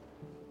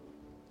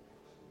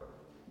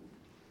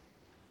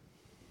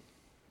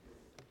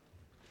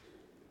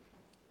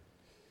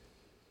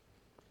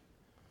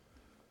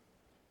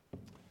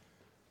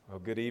Well,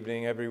 good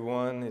evening,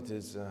 everyone. It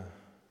is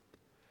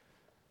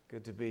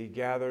good to be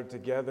gathered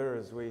together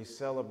as we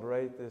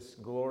celebrate this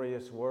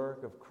glorious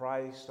work of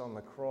Christ on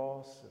the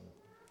cross. And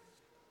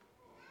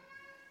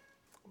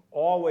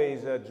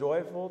always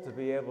joyful to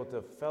be able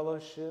to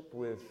fellowship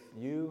with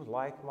you,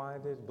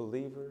 like-minded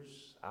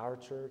believers, our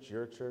church,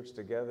 your church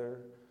together.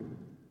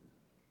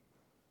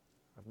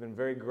 I've been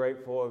very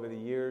grateful over the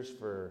years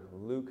for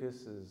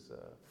Lucas's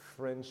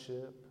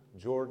friendship,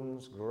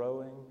 Jordan's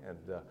growing, and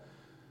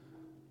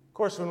of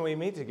course, when we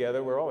meet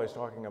together, we're always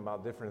talking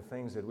about different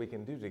things that we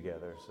can do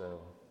together. So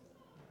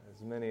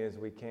as many as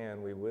we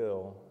can, we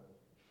will.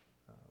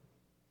 I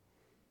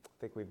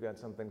think we've got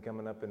something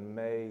coming up in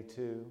May,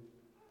 too.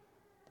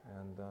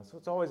 And so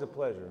it's always a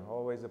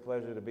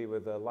pleasure to be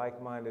with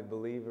like-minded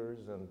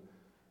believers. And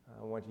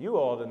I want you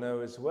all to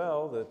know as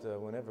well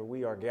that whenever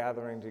we are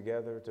gathering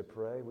together to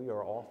pray, we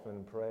are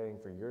often praying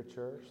for your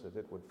church, that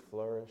it would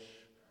flourish,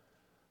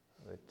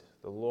 that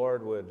the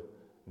Lord would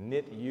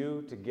knit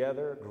you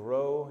together,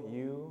 grow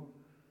you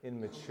in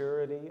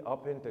maturity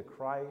up into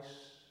Christ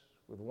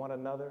with one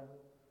another,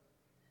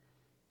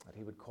 that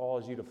He would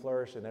cause you to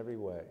flourish in every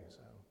way.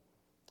 So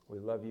we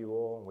love you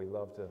all, and we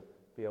love to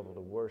be able to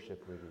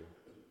worship with you.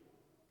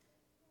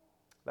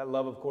 That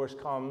love, of course,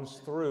 comes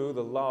through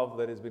the love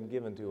that has been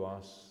given to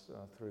us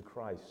through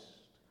Christ.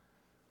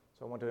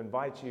 So I want to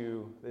invite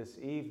you this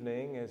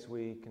evening as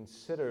we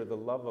consider the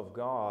love of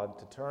God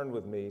to turn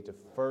with me to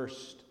 1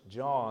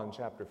 John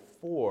chapter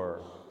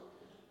 4.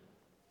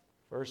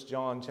 1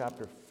 John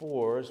chapter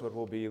 4 is what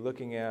we'll be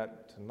looking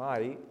at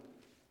tonight.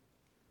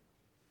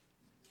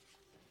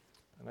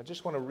 And I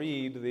just want to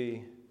read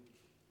the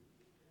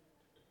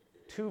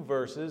two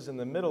verses in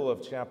the middle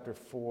of chapter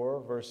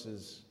 4,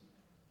 verses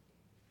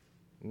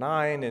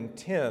 9 and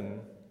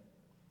 10.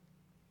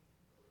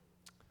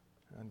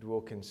 And we'll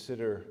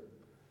consider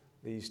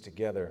these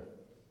together.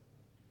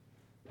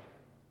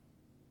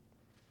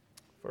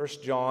 1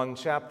 John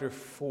chapter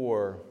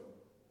 4,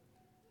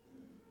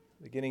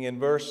 beginning in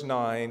verse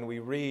 9, we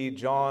read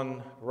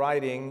John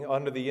writing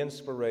under the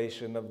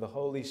inspiration of the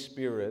Holy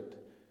Spirit.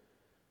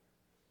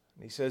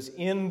 And he says,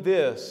 "In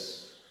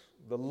this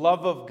the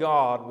love of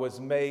God was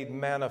made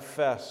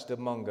manifest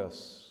among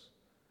us,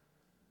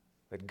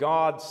 that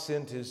God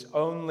sent His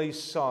only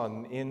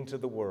Son into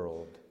the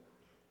world,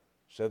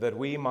 so that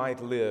we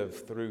might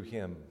live through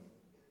Him.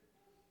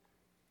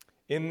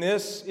 In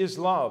this is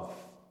love,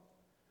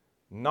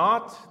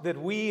 not that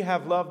we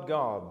have loved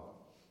God,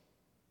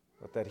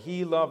 but that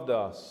He loved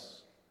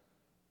us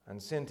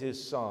and sent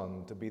His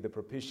Son to be the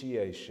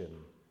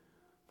propitiation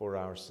for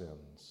our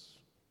sins."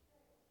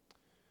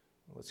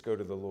 Let's go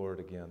to the Lord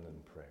again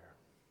in prayer.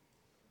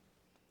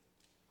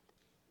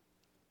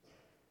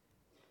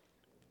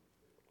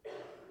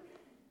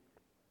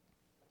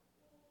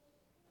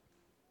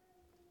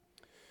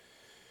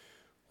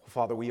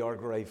 Father, we are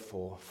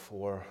grateful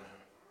for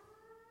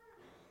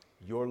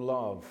your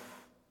love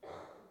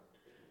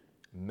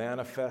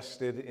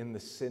manifested in the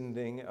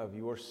sending of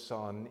your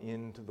Son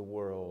into the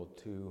world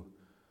to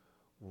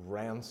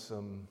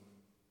ransom,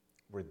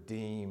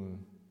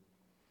 redeem,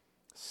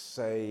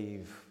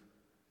 save,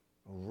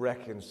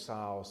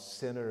 reconcile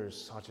sinners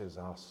such as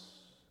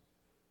us.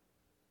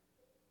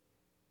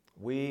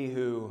 We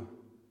who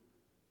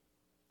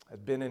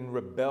had been in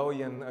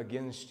rebellion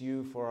against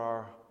you for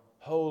our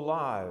whole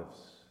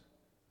lives,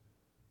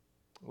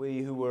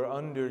 we who were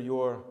under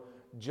your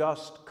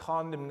just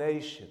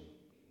condemnation,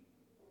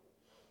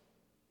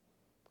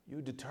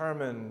 you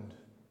determined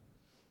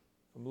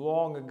from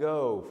long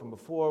ago, from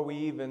before we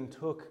even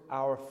took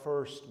our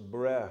first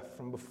breath,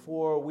 from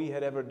before we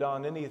had ever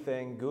done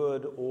anything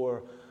good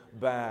or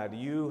bad,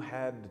 you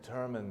had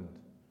determined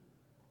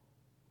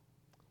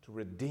to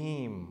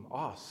redeem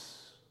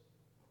us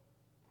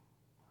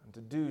and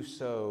to do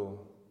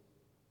so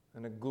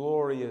in a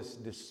glorious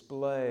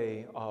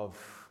display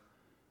of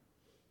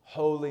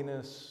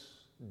holiness,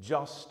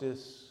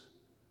 justice,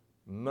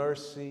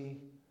 mercy,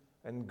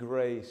 and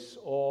grace,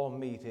 all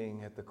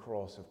meeting at the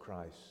cross of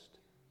Christ.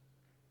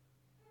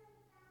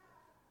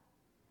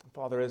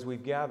 Father, as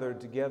we've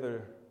gathered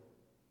together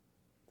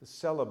to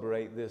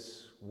celebrate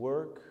this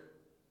work,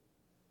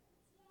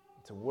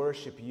 to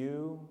worship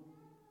you,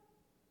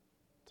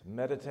 to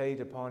meditate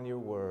upon your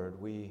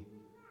word, we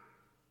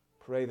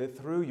pray that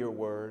through your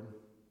word,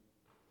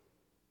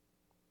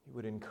 you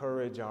would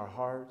encourage our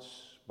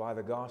hearts by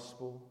the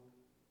gospel.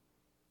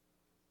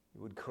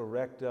 You would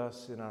correct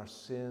us in our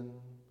sin,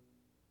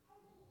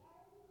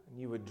 and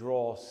you would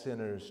draw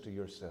sinners to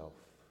yourself.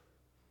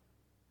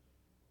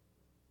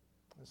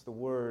 As the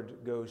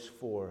word goes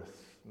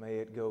forth, may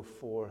it go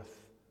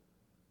forth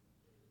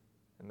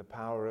in the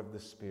power of the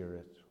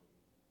Spirit.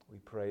 We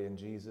pray in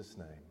Jesus'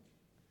 name.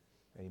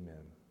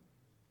 Amen.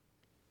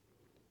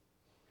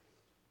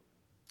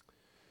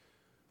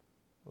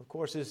 Of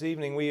course, this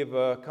evening we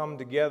have come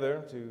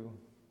together to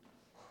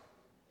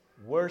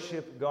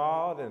worship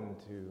God and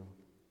to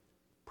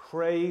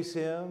praise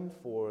Him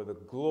for the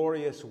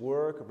glorious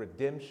work of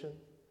redemption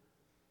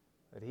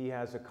that He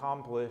has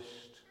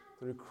accomplished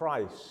through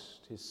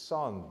Christ, His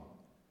Son.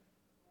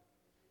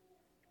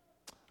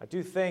 I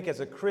do think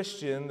as a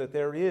Christian that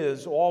there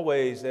is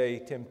always a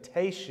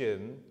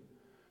temptation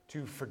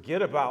to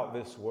forget about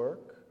this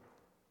work,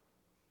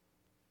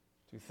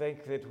 to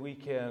think that we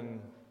can,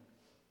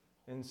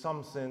 in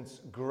some sense,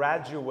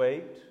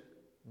 graduate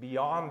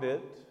beyond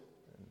it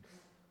and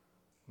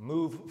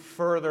move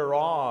further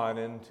on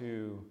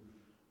into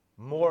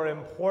more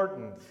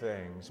important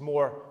things,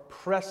 more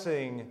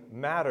pressing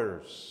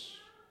matters.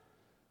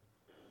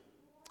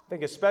 I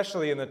think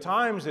especially in the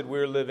times that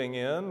we're living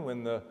in,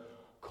 when the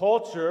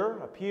culture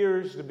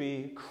appears to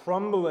be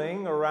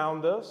crumbling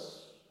around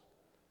us,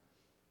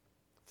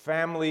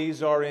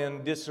 families are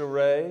in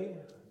disarray,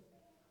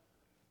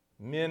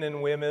 men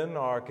and women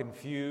are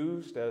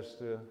confused as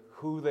to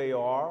who they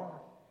are,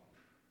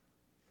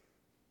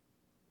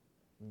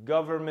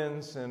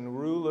 governments and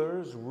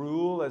rulers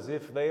rule as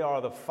if they are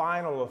the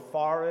final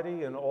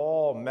authority in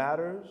all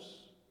matters.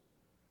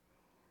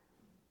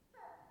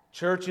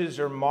 Churches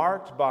are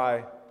marked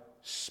by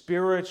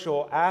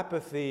spiritual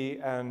apathy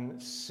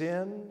and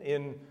sin.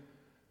 In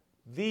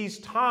these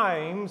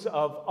times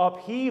of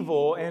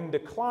upheaval and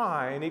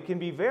decline, it can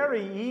be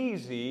very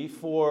easy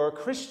for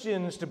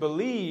Christians to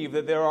believe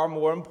that there are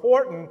more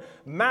important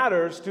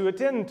matters to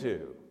attend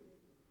to,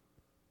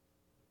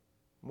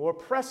 more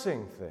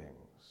pressing things,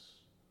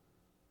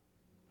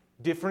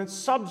 different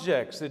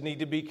subjects that need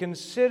to be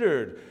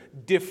considered,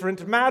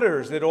 different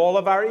matters that all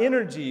of our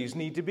energies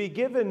need to be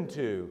given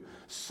to.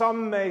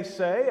 Some may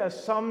say,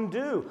 as some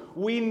do,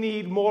 we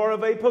need more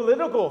of a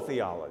political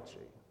theology.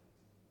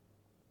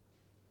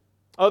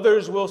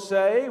 Others will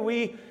say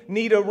we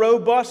need a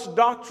robust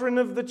doctrine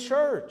of the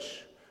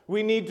church.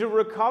 We need to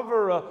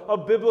recover a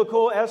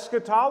biblical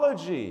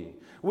eschatology.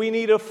 We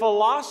need a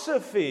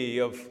philosophy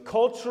of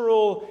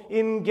cultural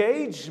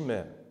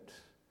engagement.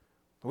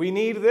 We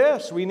need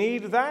this, we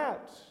need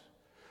that.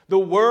 The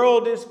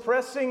world is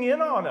pressing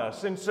in on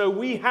us, and so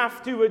we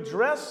have to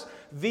address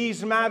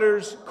these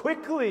matters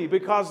quickly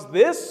because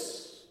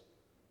this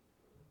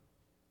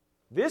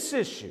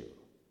issue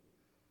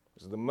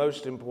is the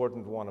most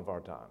important one of our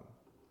time.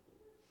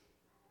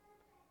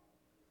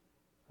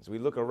 As we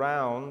look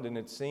around, and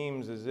it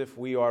seems as if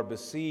we are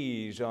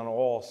besieged on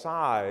all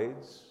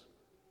sides,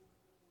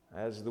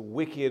 as the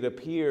wicked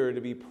appear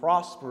to be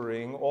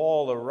prospering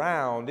all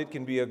around, it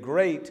can be a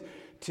great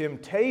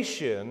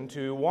temptation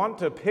to want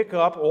to pick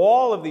up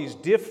all of these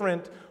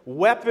different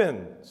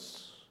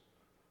weapons.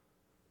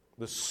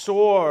 The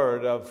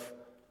sword of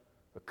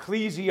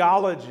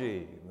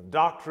ecclesiology, the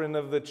doctrine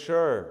of the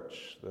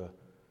church, the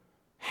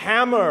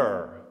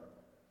hammer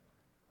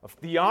of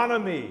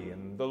theonomy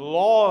and the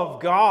law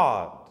of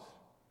God,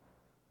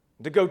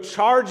 to go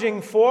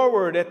charging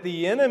forward at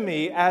the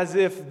enemy as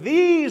if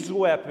these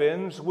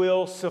weapons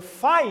will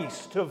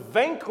suffice to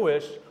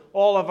vanquish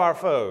all of our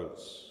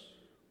foes.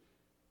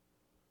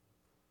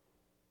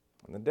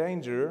 And the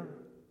danger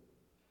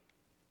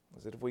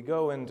is that if we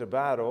go into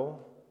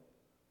battle,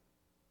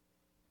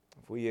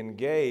 if we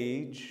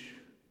engage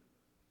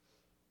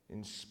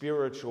in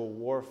spiritual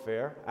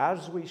warfare,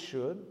 as we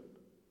should,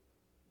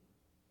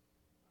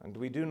 and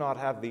we do not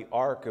have the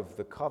Ark of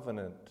the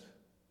Covenant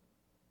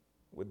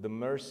with the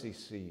mercy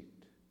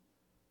seat,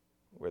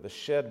 where the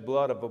shed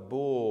blood of a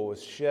bull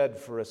was shed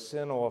for a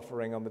sin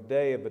offering on the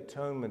Day of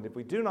Atonement, if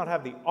we do not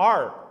have the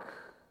Ark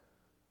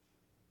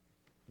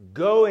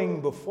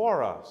going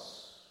before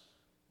us,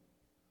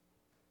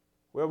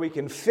 where we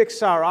can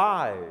fix our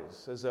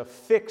eyes as a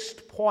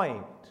fixed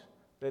point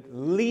that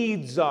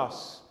leads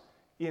us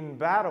in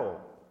battle,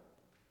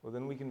 well,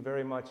 then we can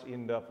very much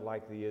end up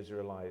like the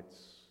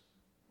Israelites,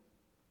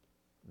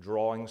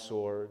 drawing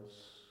swords,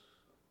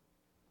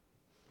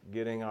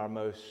 getting our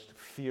most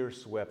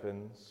fierce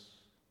weapons,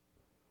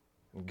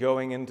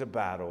 going into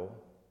battle,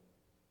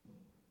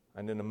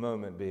 and in a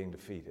moment being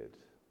defeated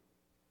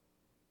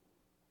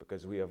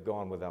because we have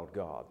gone without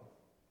God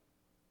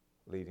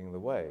leading the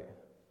way.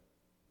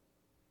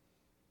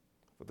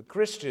 For the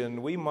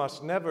Christian, we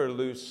must never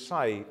lose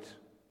sight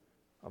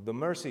of the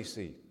mercy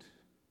seat,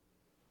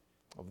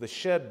 of the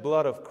shed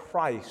blood of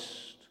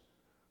Christ,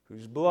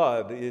 whose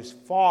blood is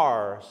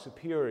far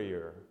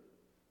superior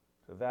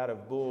to that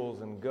of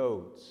bulls and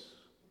goats,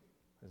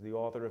 as the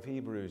author of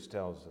Hebrews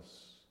tells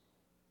us.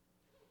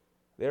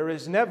 There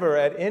is never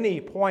at any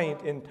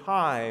point in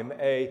time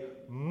a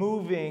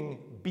moving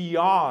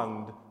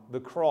beyond the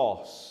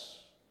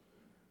cross.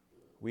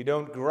 We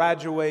don't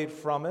graduate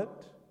from it.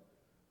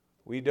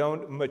 We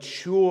don't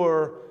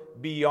mature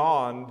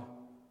beyond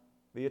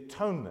the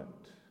atonement.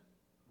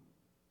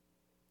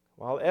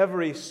 While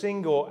every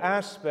single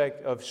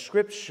aspect of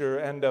Scripture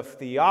and of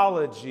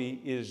theology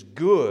is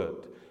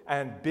good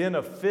and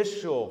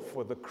beneficial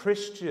for the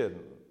Christian,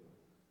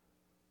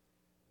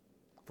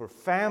 for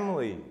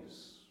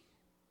families,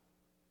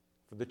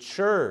 for the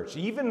church,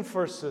 even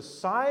for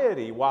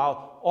society,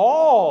 while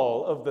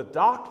all of the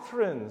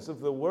doctrines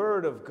of the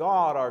Word of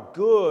God are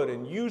good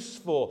and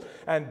useful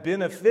and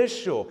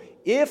beneficial,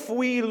 if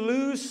we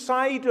lose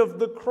sight of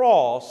the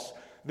cross,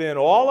 then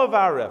all of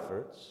our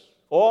efforts,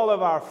 all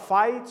of our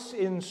fights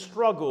and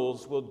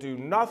struggles will do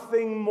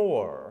nothing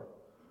more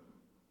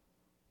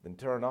than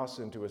turn us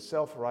into a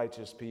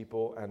self-righteous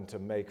people and to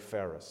make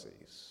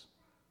Pharisees.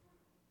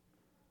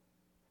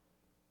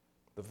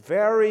 The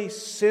very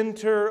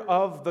center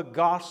of the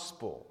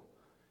gospel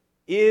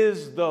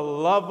is the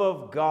love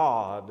of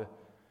God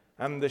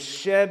and the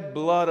shed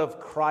blood of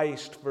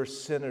Christ for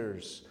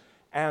sinners.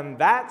 And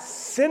that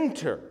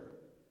center,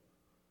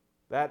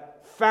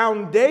 that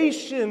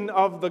foundation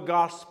of the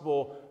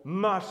gospel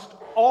must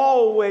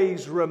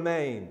always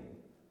remain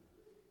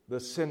the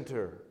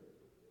center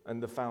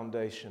and the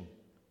foundation.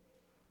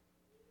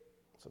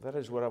 So that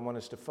is what I want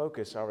us to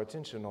focus our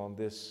attention on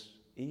this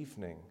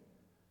evening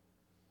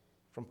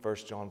from 1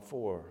 John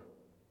 4.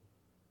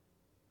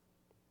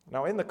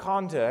 Now, in the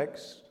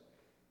context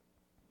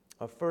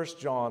of 1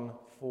 John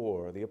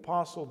 4, the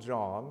Apostle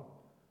John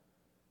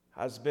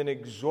has been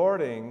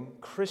exhorting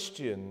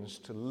Christians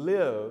to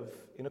live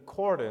in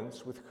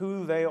accordance with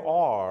who they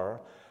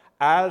are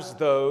as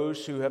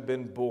those who have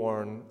been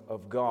born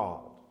of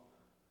God.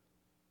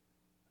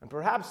 And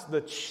perhaps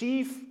the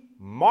chief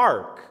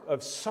mark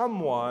of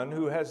someone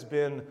who has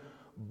been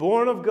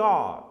born of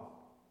God,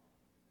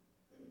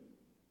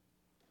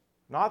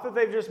 not that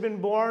they've just been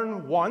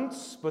born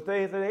once, but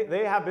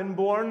they have been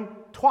born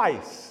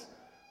twice.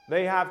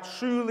 They have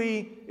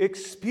truly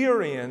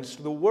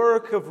experienced the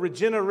work of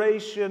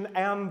regeneration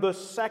and the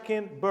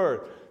second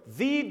birth.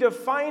 The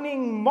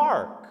defining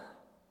mark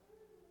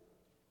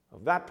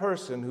of that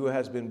person who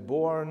has been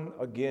born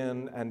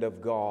again and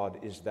of God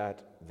is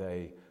that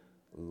they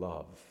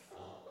love.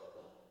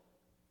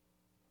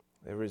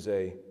 There is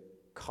a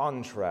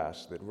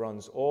contrast that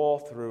runs all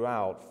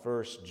throughout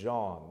 1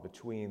 John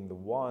between the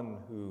one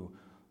who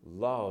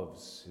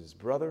loves his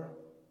brother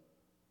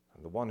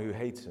and the one who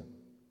hates him.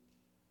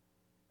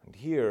 And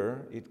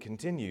here it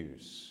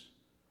continues.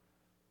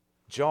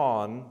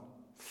 John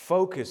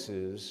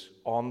focuses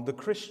on the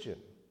Christian,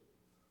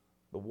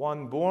 the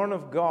one born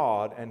of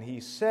God, and he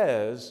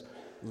says,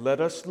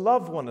 let us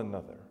love one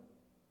another.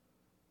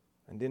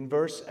 And in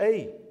verse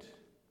 8,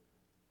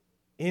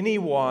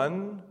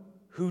 anyone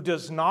who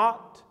does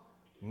not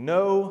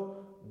know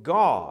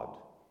God,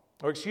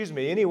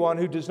 anyone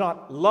who does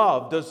not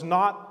love does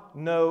not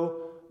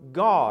know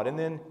God. And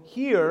then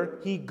here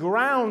he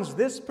grounds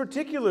this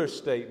particular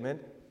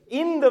statement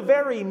in the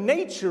very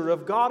nature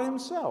of God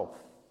himself.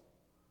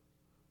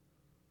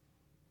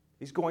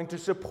 He's going to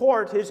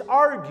support his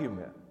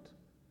argument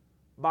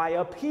by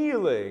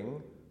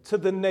appealing to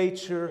the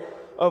nature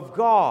of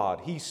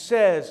God. He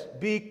says,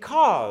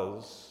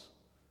 because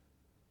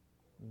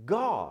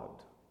God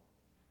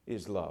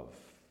is love.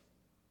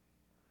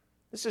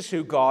 This is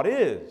who God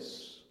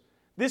is.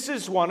 This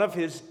is one of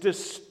his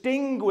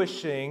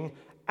distinguishing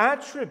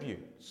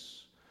attributes.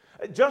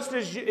 Just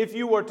as if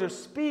you were to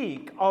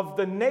speak of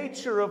the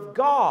nature of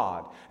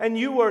God and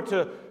you were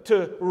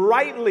to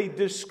rightly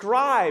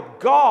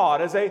describe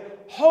God as a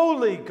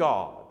holy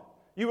God,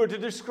 you were to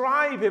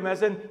describe him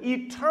as an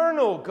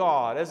eternal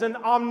God, as an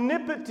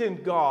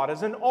omnipotent God,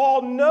 as an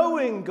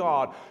all-knowing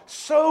God,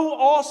 so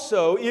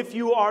also if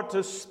you are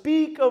to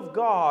speak of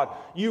God,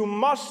 you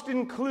must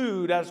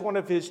include as one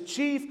of his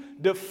chief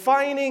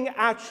defining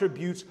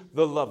attributes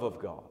the love of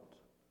God.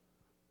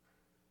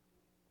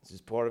 This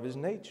is part of his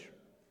nature.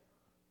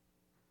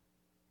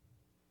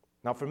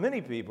 Now, for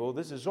many people,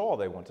 this is all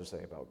they want to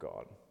say about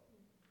God.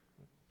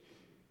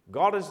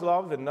 God is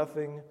love and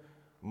nothing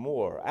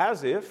more,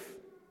 as if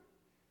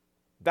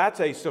that's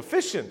a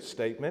sufficient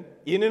statement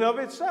in and of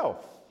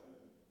itself,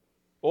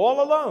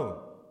 all alone.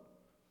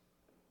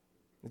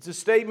 It's a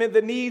statement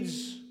that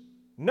needs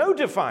no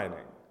defining.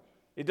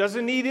 It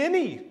doesn't need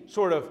any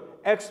sort of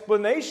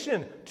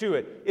explanation to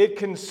it. It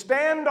can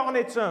stand on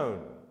its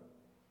own.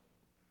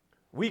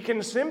 We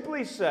can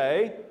simply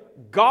say,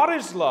 God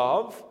is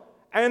love,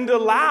 and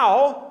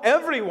allow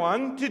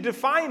everyone to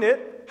define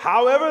it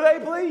however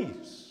they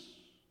please.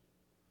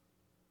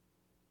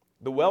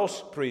 The Welsh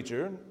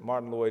preacher,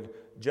 Martin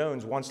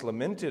Lloyd-Jones, once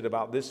lamented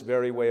about this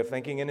very way of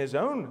thinking in his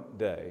own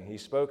day. He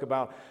spoke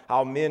about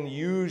how men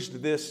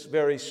used this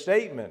very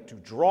statement to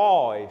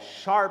draw a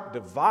sharp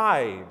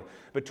divide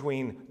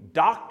between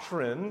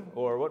doctrine,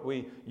 or what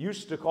we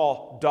used to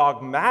call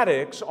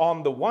dogmatics,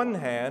 on the one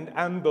hand,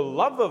 and the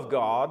love of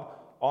God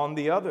on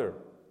the other.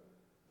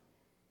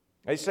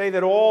 They say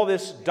that all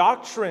this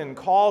doctrine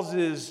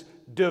causes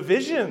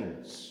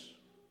divisions.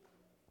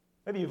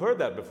 Maybe you've heard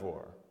that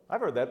before.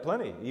 I've heard that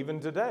plenty, even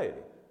today.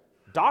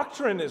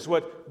 Doctrine is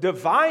what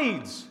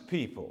divides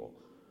people.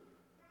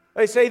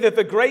 They say that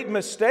the great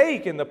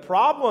mistake and the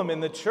problem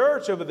in the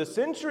church over the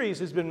centuries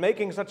has been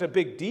making such a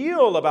big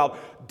deal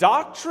about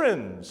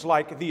doctrines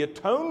like the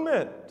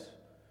atonement,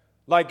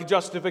 like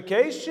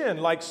justification,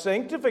 like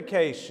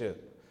sanctification.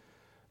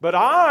 But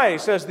I,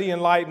 says the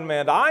enlightened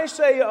man, I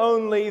say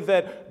only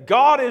that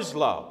God is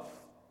love.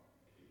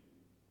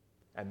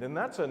 And then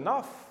that's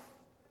enough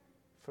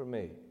for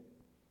me.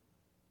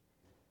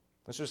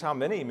 This is how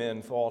many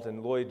men thought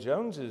in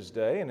Lloyd-Jones's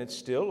day, and it's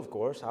still, of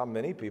course, how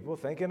many people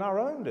think in our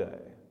own day.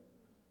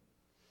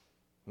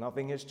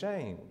 Nothing has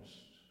changed.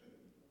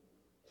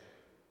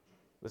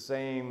 The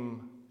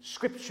same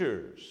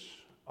scriptures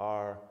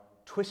are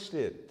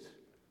twisted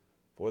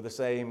for the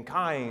same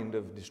kind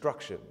of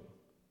destruction.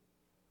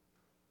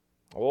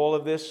 All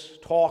of this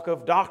talk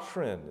of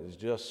doctrine is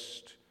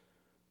just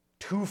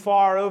too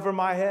far over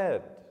my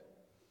head,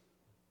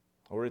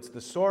 or it's the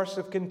source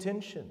of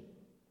contention.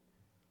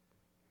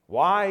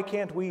 Why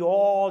can't we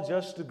all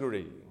just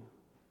agree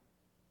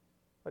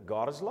that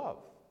God is love?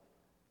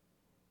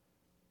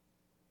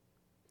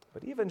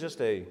 But even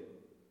just a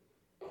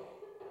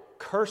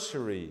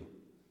cursory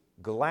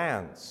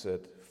glance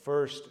at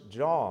 1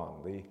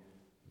 John, the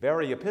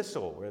very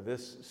epistle where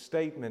this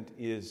statement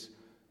is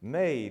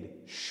made,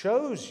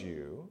 shows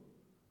you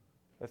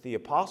that the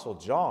Apostle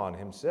John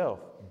himself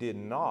did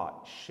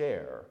not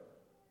share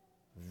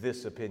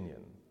this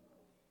opinion,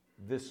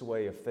 this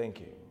way of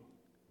thinking.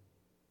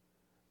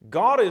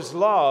 God is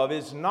love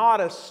is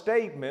not a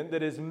statement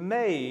that is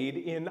made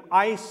in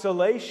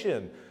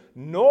isolation,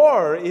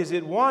 nor is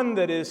it one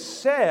that is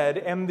said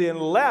and then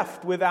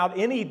left without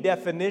any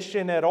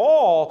definition at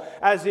all,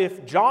 as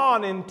if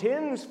John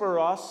intends for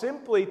us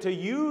simply to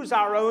use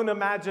our own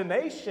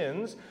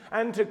imaginations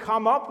and to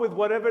come up with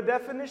whatever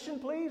definition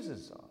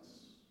pleases us.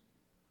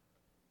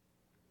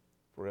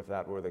 For if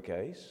that were the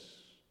case,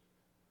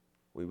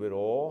 we would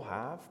all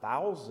have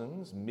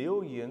thousands,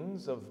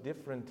 millions of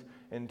different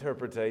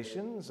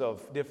interpretations,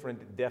 of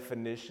different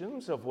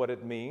definitions of what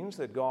it means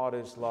that God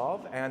is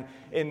love. And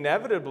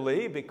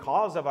inevitably,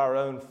 because of our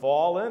own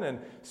fallen and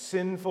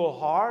sinful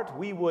heart,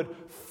 we would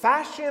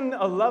fashion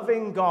a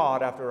loving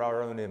God after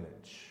our own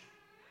image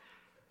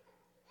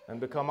and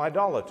become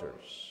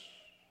idolaters.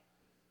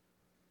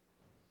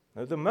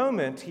 Now, the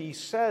moment he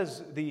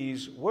says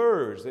these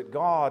words that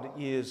God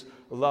is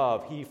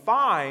love, he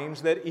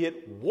finds that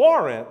it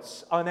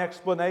warrants an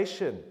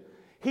explanation.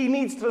 He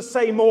needs to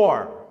say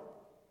more.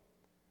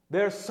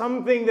 There's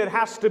something that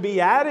has to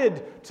be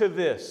added to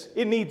this.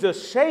 It needs a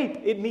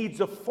shape. It needs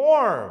a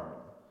form.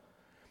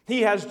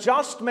 He has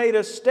just made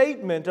a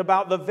statement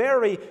about the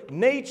very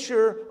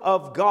nature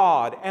of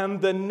God,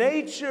 and the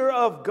nature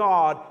of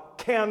God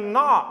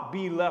cannot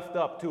be left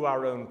up to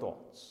our own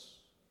thoughts.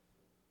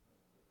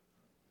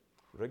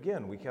 But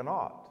again, we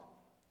cannot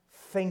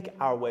think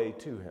our way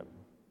to him.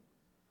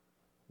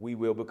 We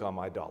will become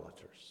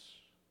idolaters.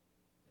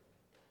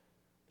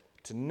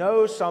 To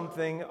know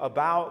something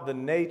about the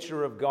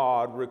nature of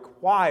God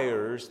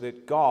requires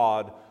that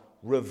God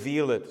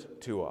reveal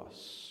it to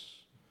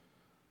us.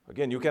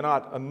 Again, you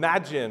cannot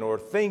imagine or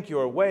think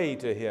your way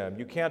to him.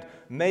 You can't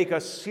make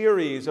a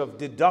series of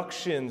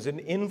deductions and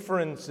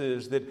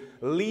inferences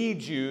that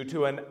lead you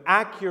to an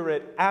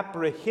accurate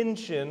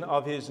apprehension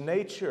of his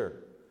nature.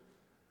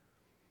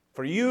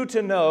 For you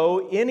to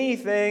know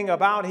anything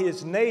about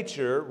his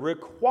nature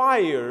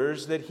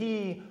requires that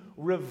he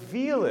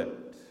reveal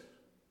it.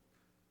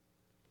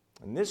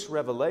 And this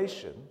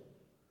revelation,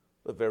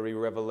 the very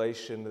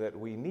revelation that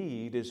we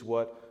need, is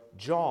what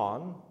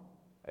John,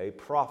 a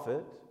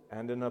prophet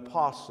and an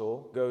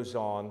apostle, goes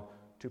on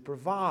to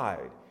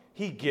provide.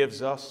 He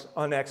gives us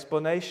an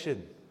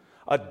explanation,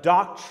 a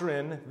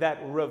doctrine that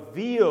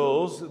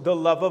reveals the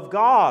love of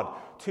God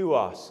to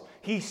us.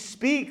 He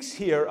speaks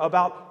here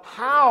about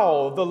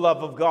how the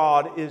love of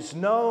God is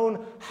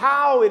known,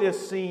 how it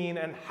is seen,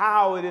 and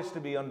how it is to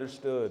be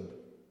understood.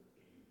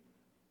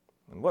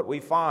 And what we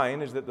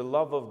find is that the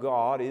love of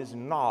God is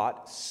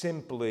not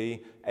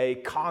simply a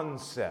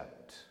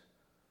concept.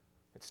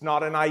 It's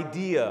not an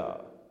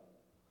idea.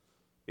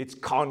 It's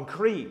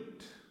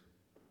concrete.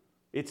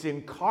 It's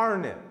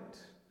incarnate.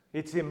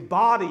 It's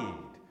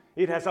embodied.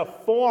 It has a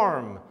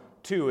form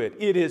to it.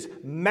 It is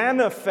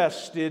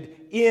manifested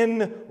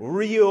in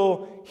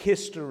real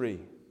history.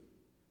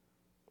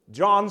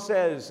 John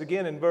says,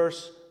 again in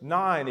verse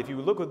 9, if you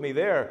look with me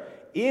there,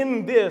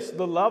 in this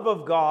the love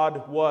of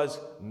God was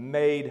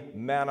made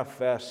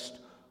manifest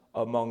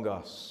among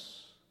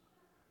us.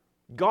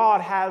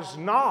 God has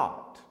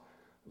not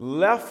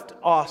left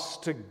us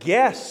to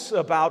guess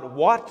about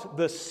what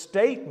the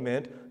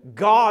statement,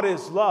 God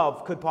is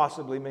love, could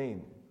possibly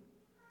mean.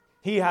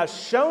 He has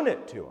shown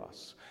it to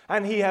us.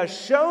 And he has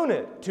shown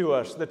it to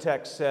us, the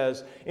text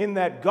says, in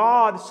that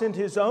God sent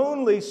his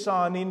only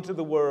Son into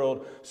the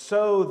world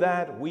so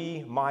that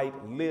we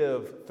might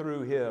live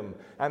through him.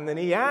 And then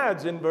he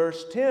adds in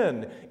verse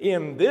 10,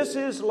 in this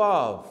is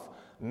love,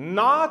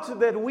 not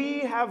that we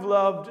have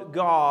loved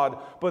God,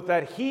 but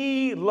that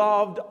he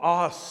loved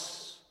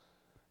us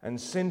and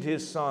sent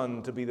his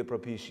Son to be the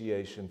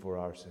propitiation for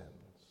our sins.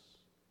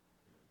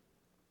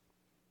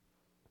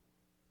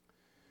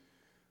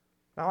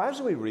 Now,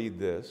 as we read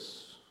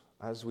this,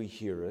 as we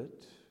hear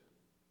it,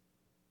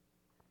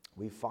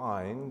 we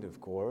find,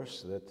 of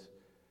course, that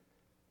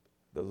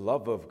the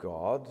love of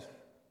God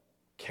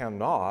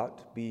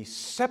cannot be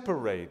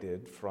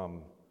separated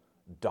from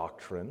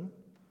doctrine,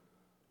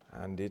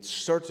 and it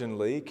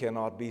certainly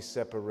cannot be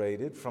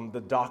separated from the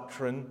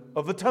doctrine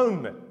of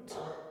atonement.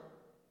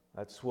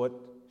 That's what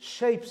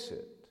shapes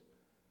it.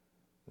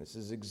 This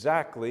is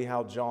exactly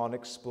how John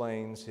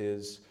explains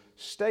his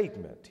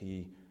statement.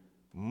 He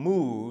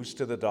moves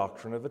to the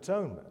doctrine of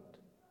atonement.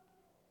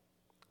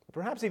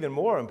 Perhaps even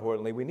more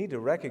importantly, we need to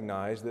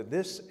recognize that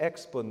this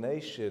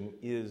explanation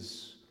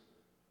is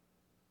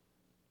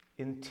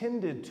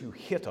intended to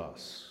hit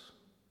us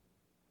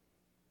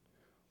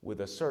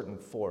with a certain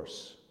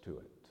force to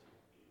it.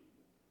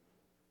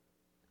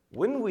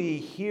 When we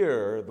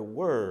hear the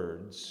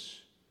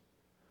words,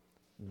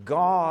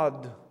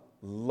 God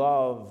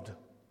loved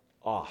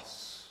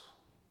us,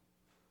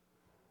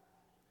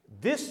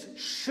 this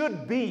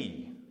should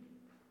be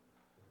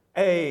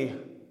a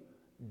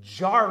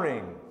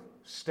jarring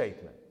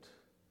statement,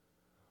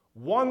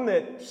 one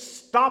that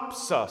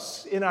stops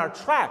us in our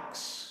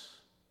tracks,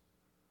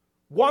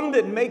 one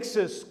that makes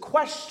us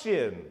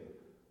question,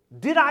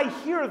 did I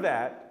hear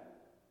that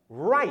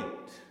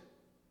right?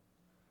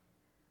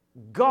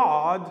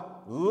 God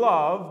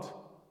loved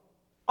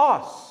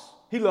us.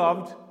 He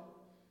loved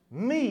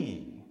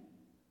me.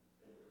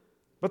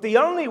 But the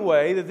only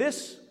way that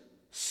this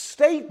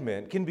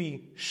statement can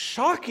be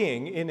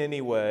shocking in any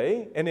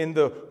way, and in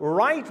the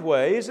right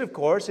way, is, of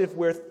course, if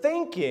we're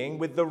thinking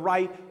with the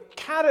right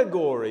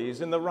categories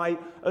and the right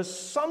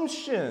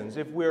assumptions,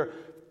 if we're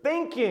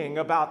thinking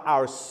about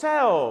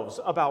ourselves,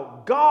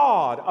 about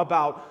God,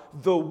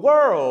 about the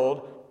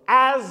world,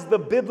 as the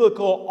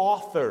biblical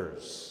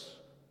authors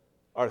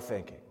are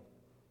thinking.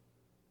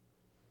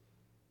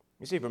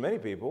 You see, for many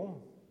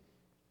people,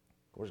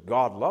 of course,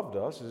 God loved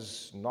us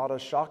is not a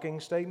shocking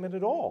statement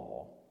at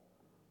all.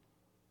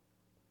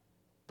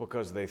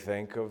 Because they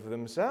think of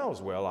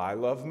themselves, well, I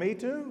love me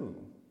too.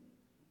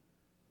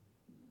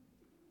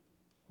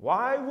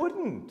 Why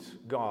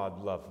wouldn't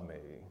God love me?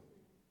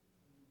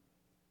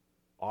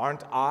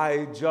 Aren't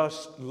I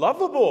just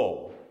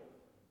lovable?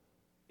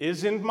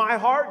 Isn't my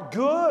heart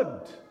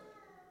good?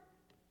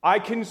 I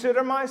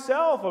consider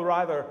myself a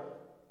rather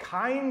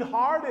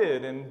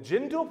kind-hearted and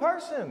gentle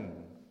person.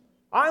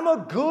 I'm a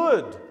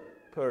good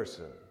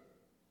person.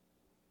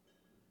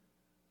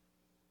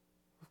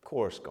 Of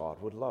course,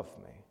 God would love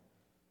me.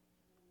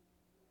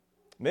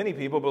 Many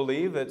people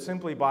believe that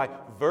simply by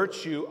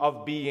virtue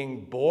of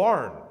being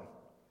born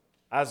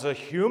as a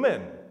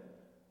human,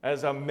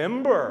 as a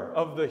member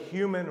of the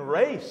human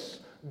race,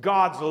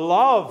 God's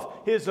love,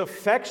 His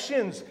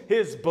affections,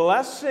 His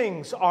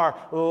blessings are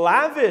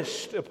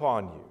lavished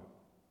upon you.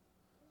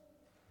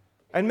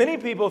 And many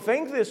people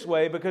think this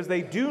way because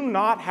they do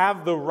not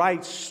have the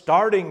right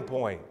starting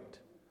point.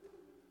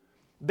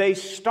 They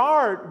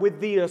start with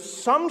the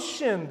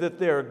assumption that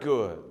they're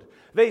good.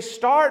 They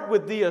start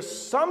with the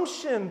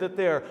assumption that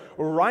they're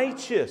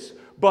righteous,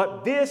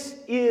 but this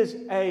is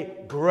a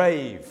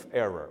grave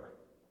error.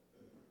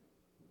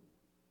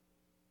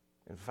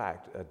 In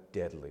fact, a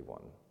deadly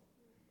one.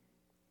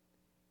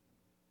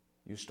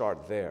 You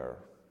start there,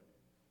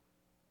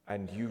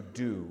 and you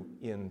do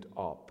end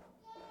up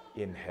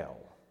in hell.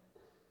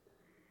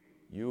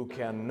 You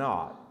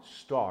cannot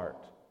start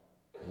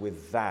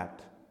with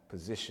that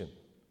position.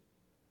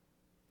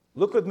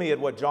 Look with me at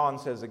what John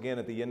says again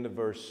at the end of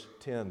verse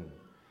 10.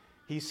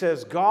 He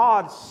says,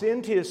 God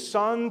sent His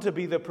Son to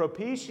be the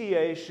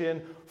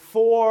propitiation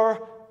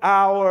for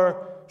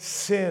our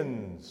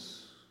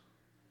sins.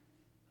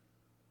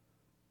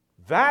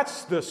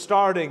 That's the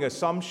starting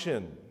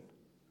assumption.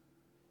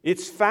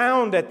 It's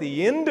found at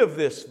the end of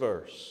this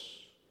verse.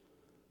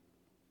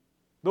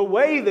 The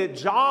way that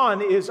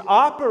John is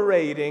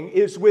operating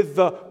is with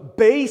the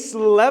base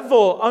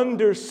level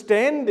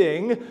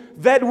understanding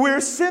that we're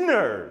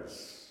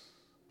sinners.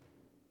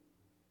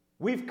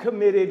 We've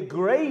committed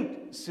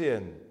great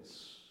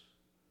sins.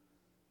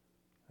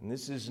 And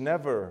this is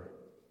never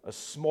a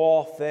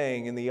small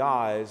thing in the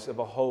eyes of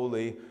a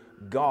holy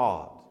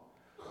God.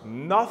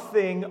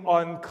 Nothing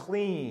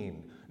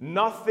unclean,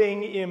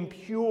 nothing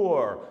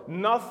impure,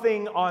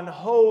 nothing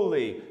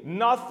unholy,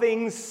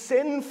 nothing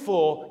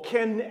sinful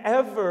can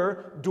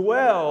ever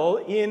dwell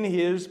in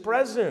His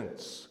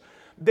presence.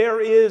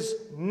 There is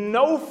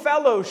no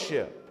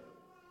fellowship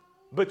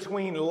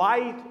between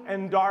light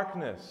and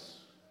darkness.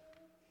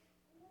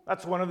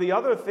 That's one of the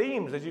other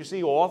themes that you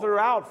see all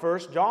throughout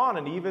 1 John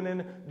and even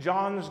in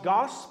John's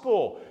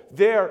Gospel.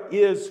 There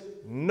is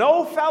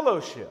no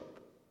fellowship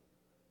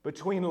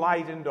between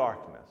light and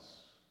darkness.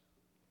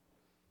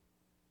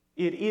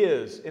 It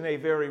is, in a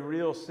very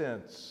real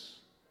sense,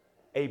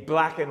 a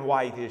black and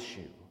white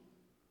issue.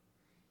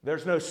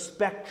 There's no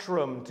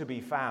spectrum to be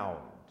found.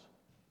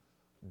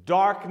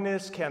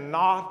 Darkness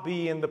cannot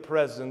be in the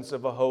presence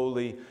of a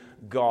holy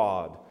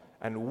God.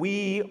 And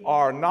we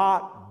are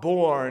not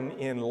born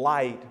in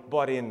light,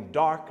 but in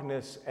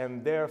darkness,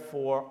 and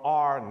therefore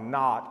are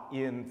not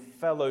in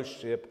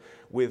fellowship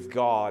with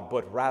God,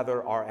 but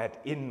rather are at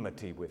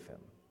enmity with Him.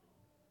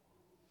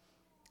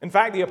 In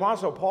fact, the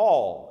Apostle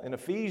Paul in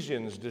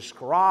Ephesians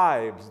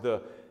describes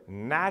the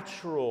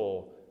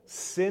natural,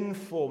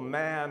 sinful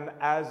man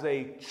as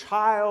a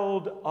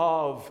child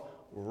of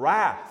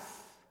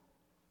wrath,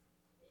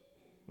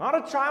 not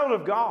a child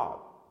of God.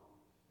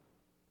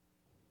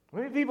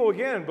 Many people,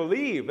 again,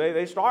 believe,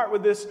 they start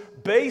with this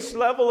base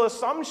level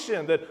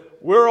assumption that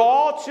we're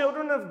all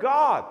children of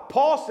God.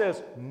 Paul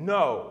says,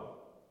 no.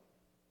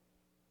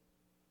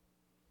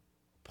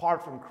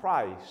 Apart from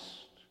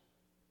Christ,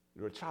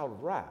 You're a child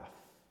of wrath.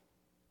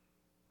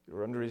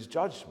 You're under his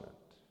judgment.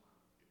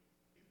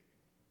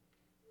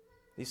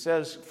 He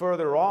says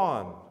further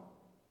on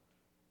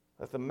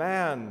that the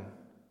man,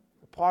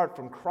 apart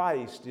from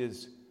Christ,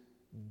 is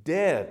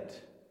dead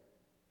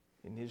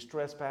in his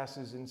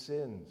trespasses and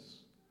sins.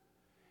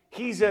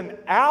 He's an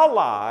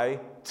ally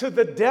to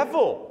the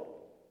devil.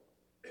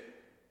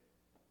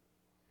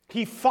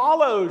 He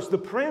follows the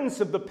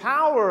prince of the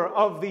power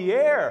of the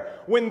air.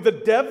 When the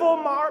devil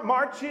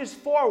marches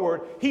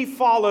forward, he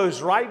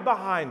follows right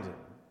behind him.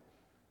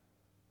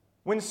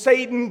 When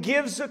Satan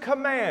gives a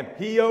command,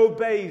 he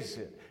obeys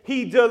it.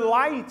 He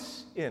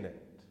delights in it.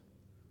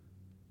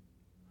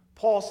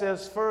 Paul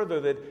says further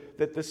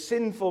that the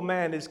sinful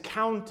man is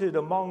counted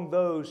among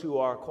those who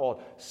are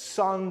called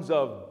sons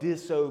of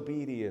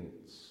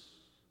disobedience.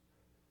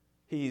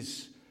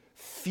 He's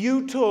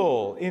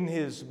futile in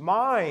his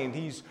mind.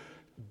 He's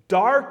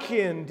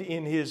darkened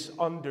in his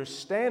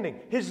understanding.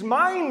 His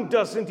mind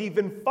doesn't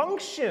even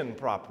function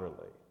properly.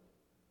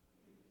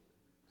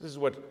 This is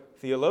what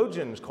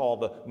theologians call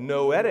the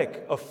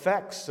noetic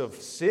effects of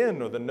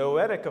sin, or the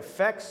noetic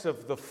effects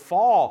of the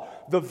fall.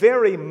 The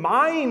very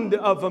mind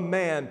of a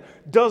man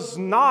does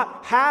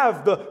not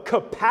have the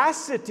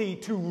capacity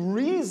to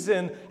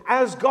reason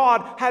as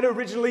God had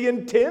originally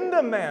intended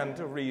a man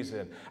to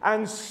reason.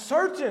 And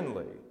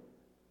certainly,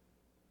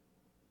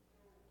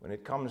 when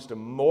it comes to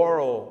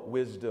moral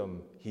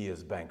wisdom, he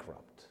is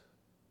bankrupt.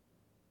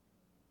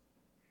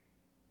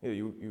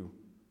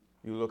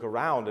 You look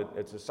around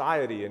at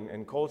society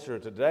and culture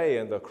today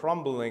and the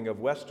crumbling of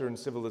Western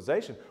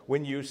civilization.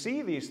 When you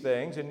see these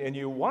things and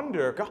you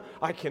wonder, God,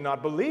 I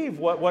cannot believe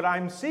what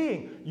I'm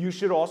seeing, you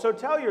should also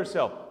tell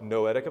yourself,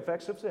 noetic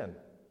effects of sin.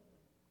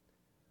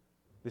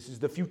 This is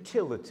the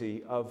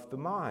futility of the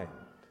mind.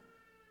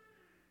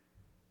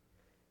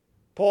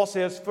 Paul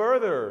says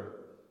further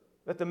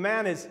that the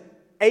man is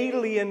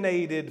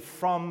alienated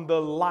from the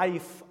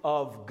life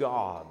of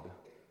God.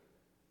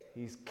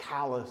 He's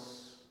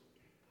callous.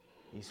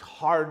 He's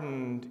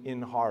hardened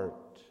in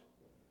heart.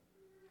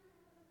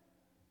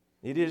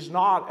 It is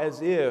not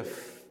as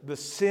if the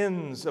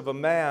sins of a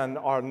man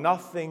are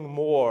nothing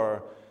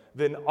more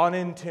than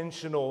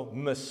unintentional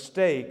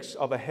mistakes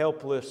of a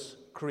helpless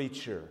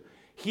creature.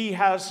 He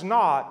has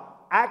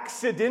not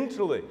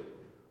accidentally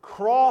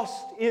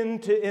crossed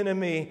into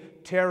enemy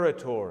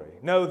territory.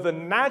 No, the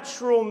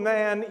natural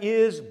man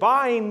is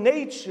by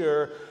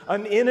nature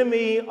an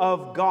enemy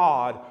of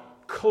God,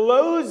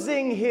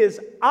 closing his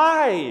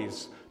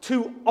eyes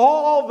to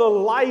all the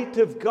light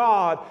of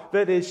God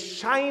that is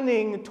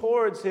shining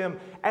towards him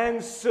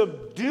and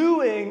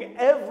subduing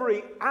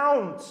every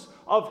ounce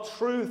of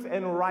truth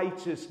and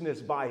righteousness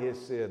by his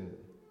sin.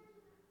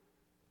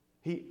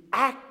 He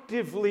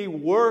actively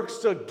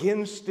works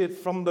against it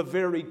from the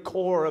very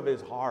core of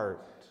his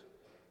heart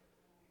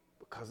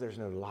because there's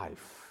no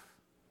life.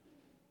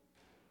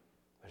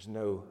 There's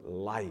no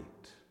light.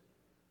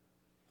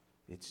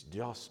 It's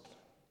just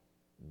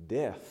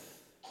death.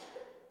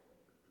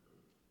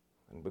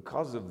 And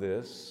because of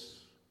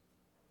this,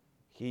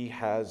 he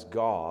has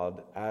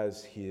God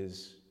as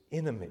his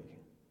enemy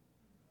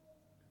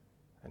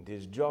and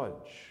his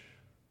judge.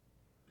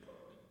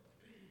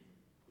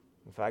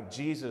 In fact,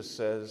 Jesus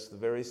says the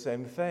very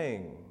same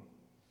thing.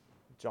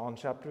 John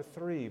chapter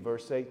 3,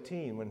 verse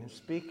 18, when he's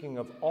speaking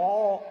of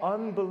all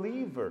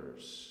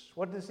unbelievers,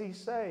 what does he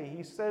say?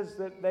 He says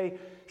that they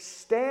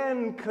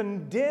stand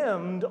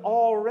condemned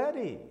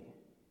already.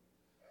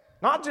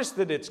 Not just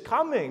that it's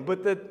coming,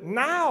 but that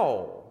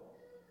now,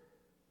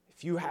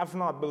 if you have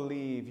not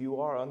believed, you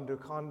are under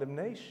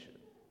condemnation.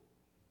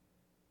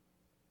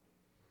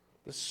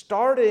 The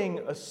starting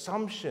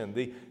assumption,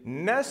 the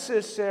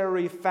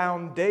necessary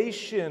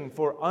foundation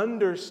for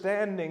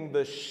understanding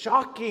the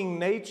shocking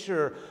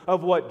nature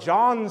of what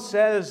John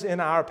says in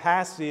our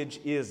passage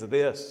is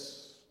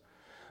this: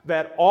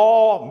 that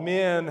all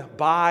men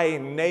by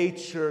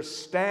nature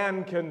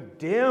stand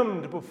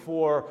condemned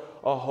before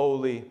a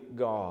holy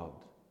God.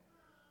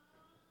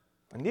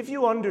 And if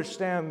you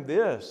understand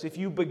this, if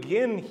you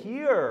begin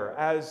here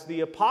as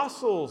the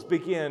apostles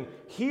begin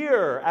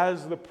here,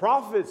 as the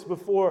prophets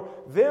before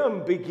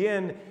them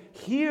begin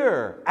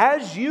here,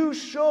 as you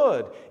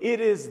should,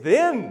 it is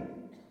then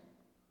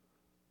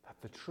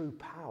that the true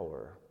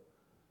power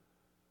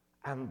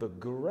and the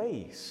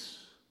grace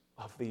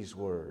of these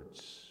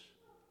words,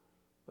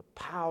 the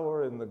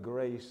power and the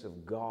grace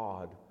of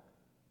God,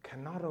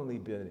 can not only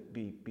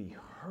be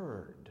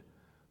heard,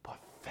 but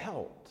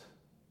felt.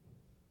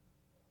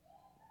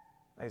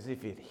 As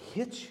if it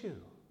hits you.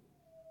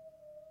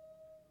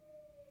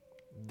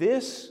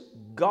 This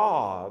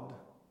God,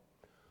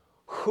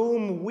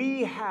 whom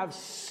we have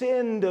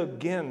sinned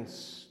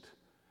against,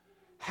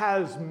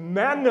 has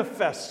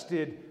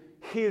manifested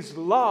his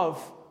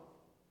love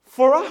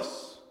for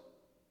us.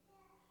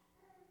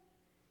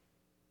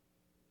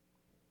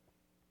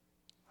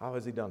 How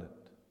has he done it?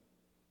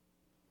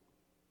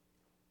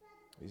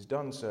 He's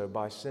done so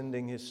by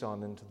sending his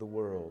Son into the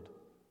world.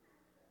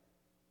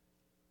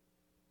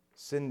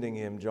 Sending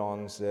him,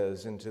 John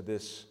says, into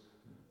this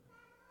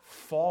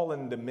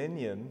fallen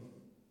dominion,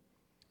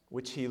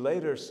 which he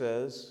later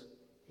says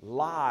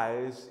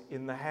lies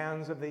in the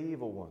hands of the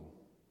evil one.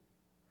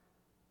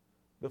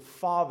 The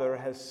Father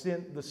has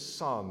sent the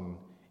Son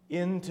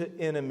into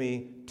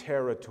enemy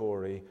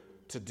territory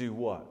to do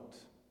what?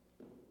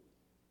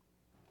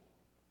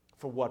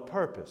 For what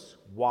purpose?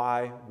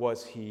 Why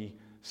was he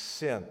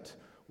sent?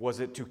 Was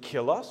it to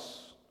kill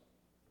us?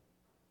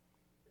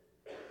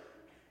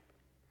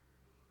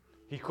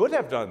 He could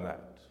have done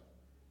that.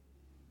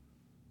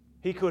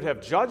 He could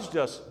have judged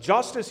us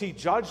just as he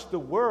judged the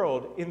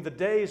world in the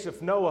days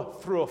of Noah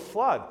through a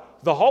flood,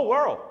 the whole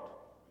world.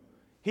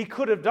 He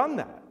could have done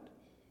that.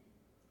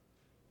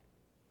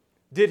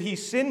 Did he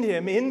send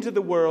him into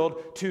the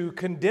world to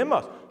condemn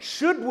us?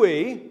 Should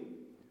we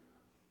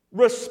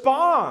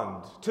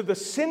respond to the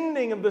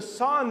sending of the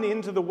Son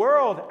into the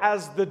world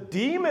as the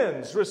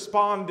demons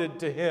responded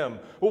to him?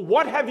 Well,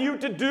 what have you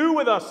to do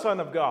with us, Son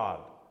of God?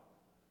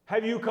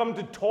 Have you come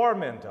to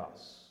torment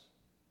us?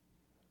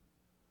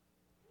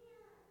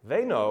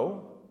 They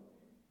know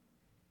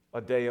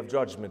a day of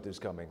judgment is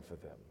coming for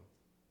them.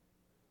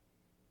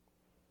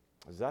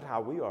 Is that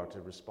how we are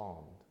to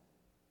respond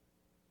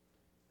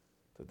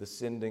to the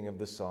sending of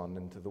the Son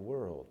into the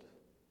world?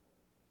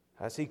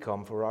 Has he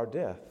come for our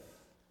death?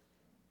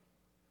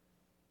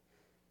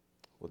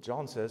 Well,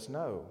 John says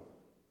no.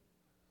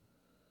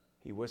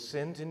 He was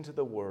sent into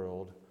the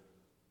world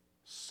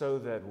so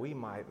that we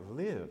might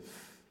live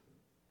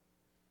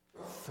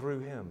through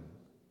him.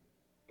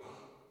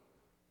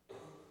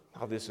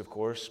 Now, this, of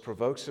course,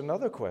 provokes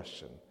another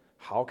question.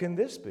 How can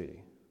this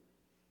be?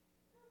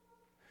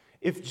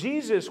 If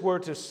Jesus were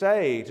to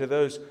say to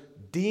those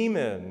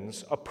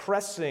demons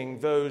oppressing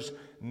those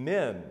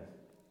men,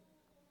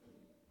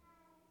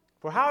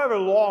 for however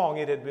long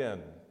it had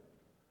been,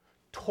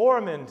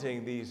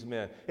 tormenting these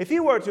men, if he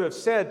were to have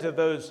said to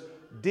those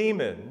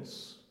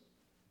demons,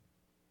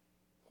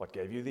 "What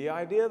gave you the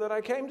idea that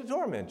I came to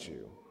torment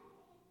you?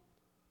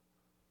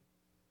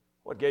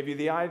 What gave you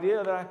the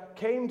idea that I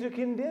came to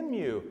condemn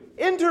you?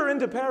 Enter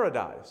into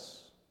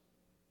paradise."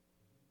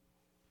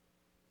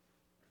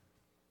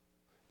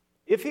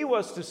 If he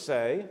was to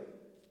say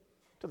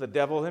to the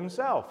devil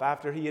himself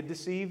after he had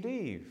deceived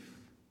Eve,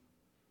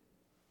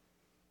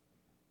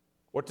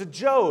 or to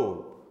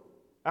Job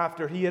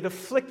after he had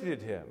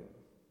afflicted him,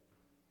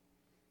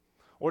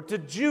 or to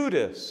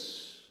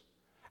Judas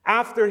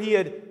after he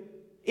had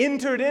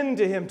entered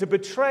into him to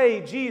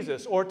betray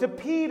Jesus, or to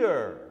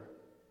Peter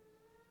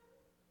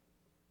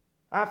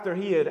after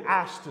he had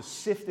asked to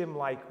sift him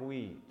like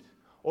wheat,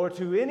 or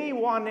to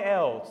anyone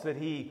else that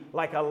he,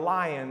 like a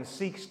lion,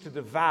 seeks to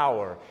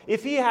devour.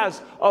 If he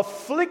has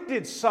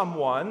afflicted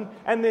someone,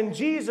 and then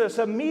Jesus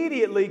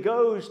immediately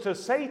goes to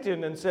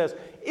Satan and says,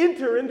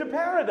 "Enter into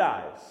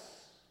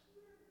paradise,"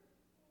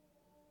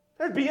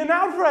 there'd be an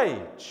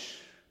outrage.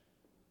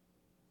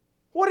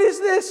 What is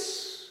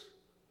this?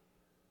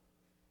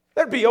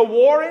 There'd be a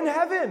war in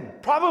heaven.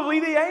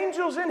 Probably the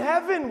angels in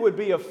heaven would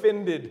be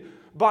offended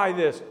by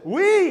this.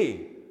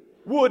 We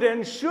would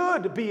and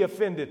should be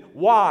offended.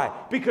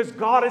 Why? Because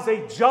God is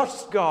a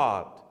just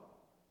God.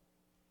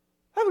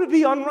 That would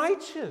be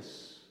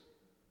unrighteous.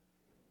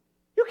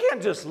 You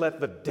can't just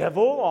let the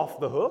devil off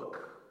the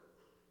hook.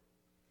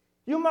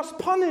 You must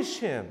punish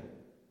him.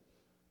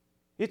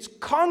 It's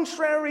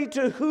contrary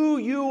to who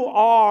you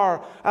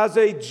are as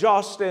a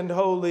just and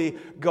holy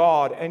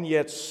God. And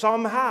yet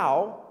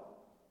somehow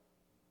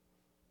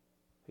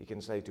he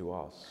can say to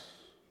us,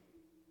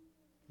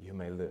 "You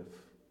may live."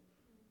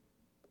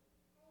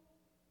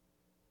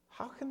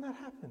 How can that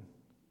happen?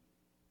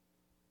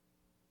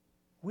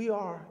 We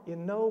are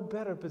in no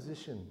better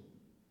position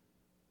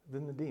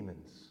than the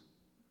demons.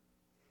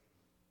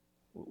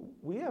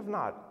 We have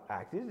not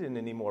acted in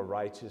any more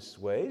righteous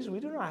ways. We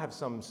do not have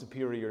some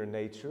superior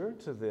nature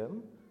to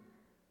them.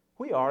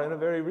 We are, in a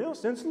very real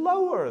sense,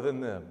 lower than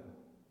them.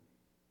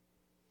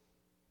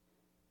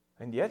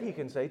 And yet he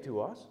can say to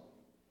us,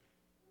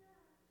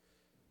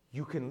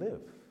 "You can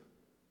live."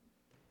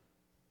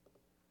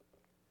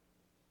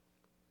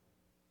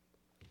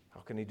 How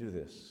can he do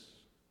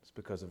this? It's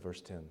because of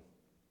verse 10.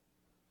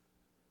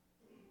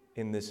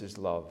 In this is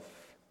love,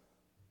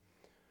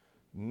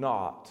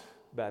 not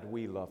that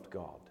we loved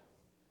God.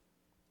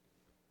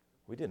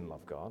 We didn't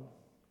love God.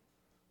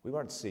 We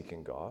weren't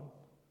seeking God.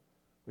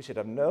 We should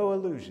have no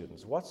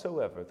illusions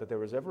whatsoever that there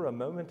was ever a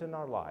moment in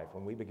our life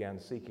when we began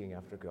seeking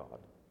after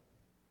God.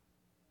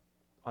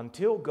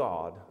 Until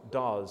God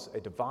does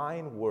a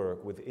divine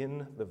work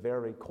within the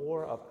very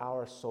core of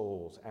our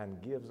souls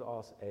and gives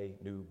us a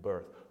new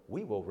birth,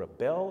 we will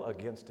rebel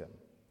against him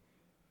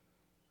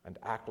and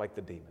act like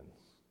the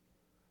demons.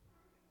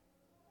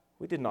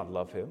 We did not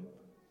love him.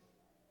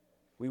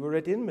 We were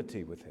at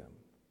enmity with him.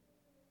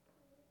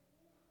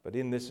 But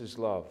in this is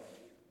love.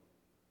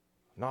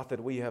 Not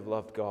that we have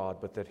loved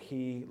God, but that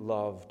he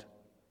loved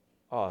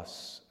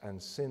us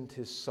and sent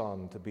his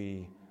Son to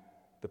be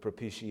the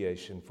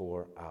propitiation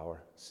for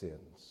our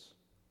sins.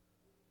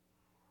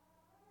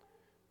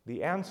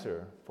 The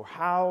answer for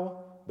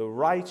how the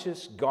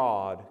righteous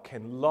God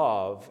can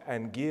love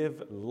and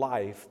give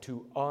life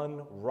to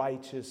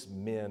unrighteous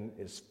men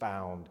is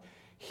found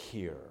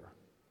here,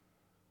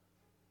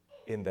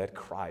 in that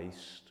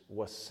Christ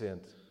was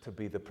sent to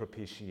be the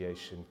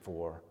propitiation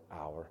for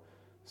our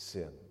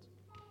sins.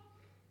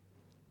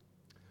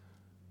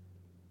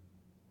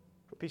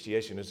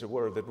 Propitiation is a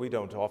word that we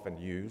don't often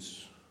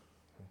use.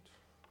 I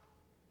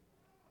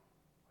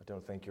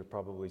don't think you're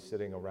probably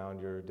sitting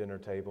around your dinner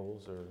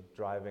tables or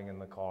driving in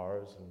the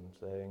cars and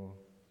saying,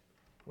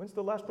 "When's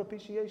the last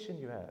propitiation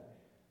you had?"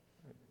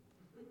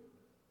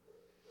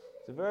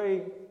 It's a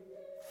very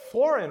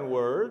foreign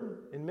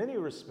word in many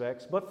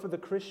respects, but for the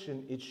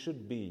Christian it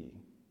should be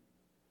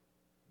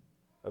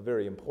a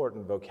very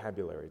important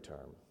vocabulary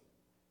term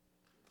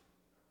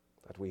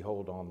that we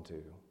hold on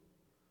to,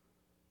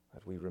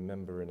 that we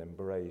remember and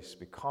embrace,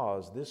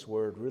 because this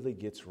word really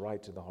gets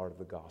right to the heart of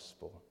the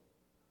gospel.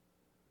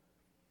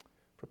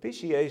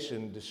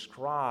 Propitiation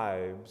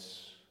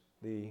describes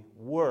the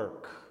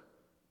work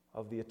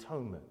of the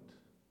atonement,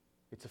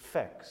 its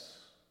effects,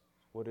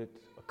 what it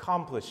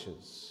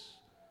accomplishes.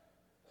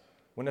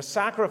 When a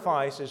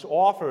sacrifice is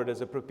offered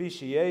as a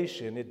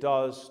propitiation, it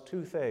does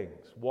two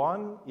things.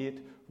 One,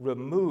 it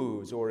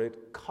removes or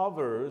it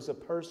covers a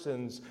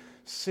person's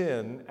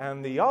sin,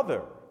 and the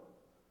other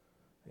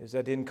is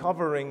that in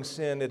covering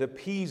sin, it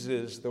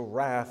appeases the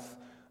wrath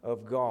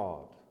of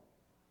God.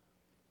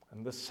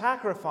 And the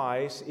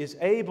sacrifice is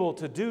able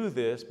to do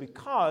this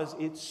because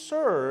it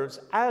serves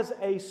as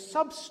a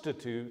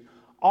substitute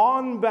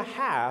on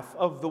behalf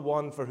of the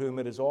one for whom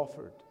it is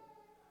offered.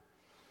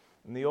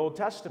 In the Old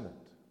Testament,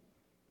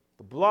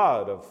 the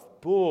blood of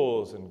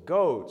bulls and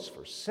goats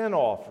for sin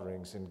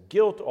offerings and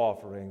guilt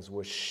offerings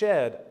was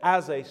shed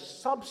as a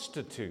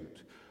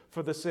substitute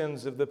for the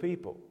sins of the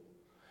people.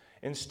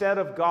 Instead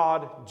of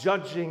God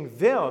judging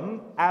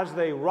them as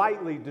they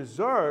rightly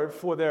deserved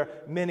for their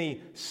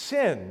many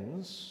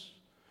sins,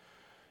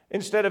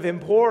 instead of him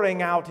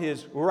pouring out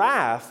his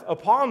wrath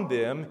upon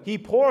them, he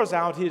pours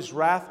out his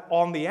wrath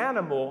on the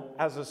animal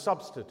as a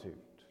substitute.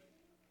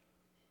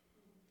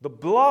 The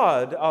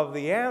blood of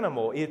the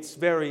animal, its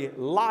very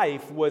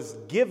life, was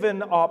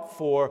given up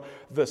for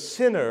the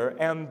sinner,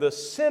 and the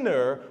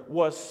sinner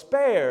was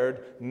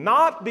spared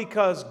not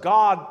because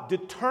God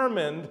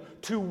determined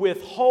to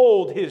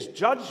withhold his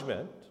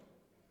judgment,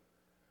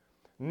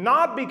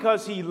 not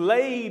because he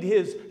laid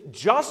his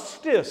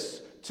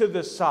justice to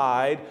the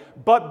side,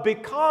 but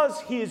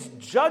because his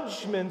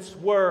judgments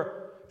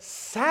were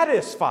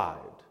satisfied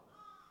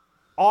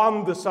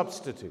on the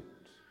substitute.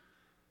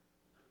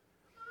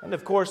 And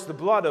of course, the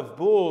blood of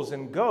bulls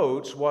and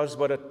goats was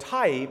but a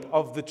type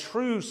of the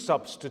true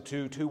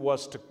substitute who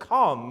was to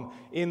come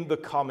in the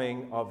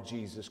coming of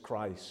Jesus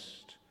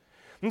Christ.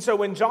 And so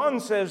when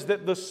John says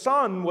that the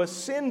Son was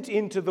sent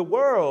into the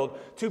world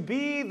to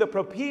be the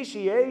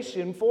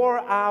propitiation for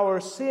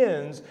our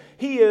sins,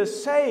 he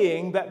is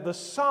saying that the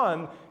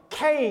Son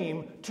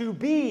came to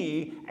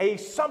be a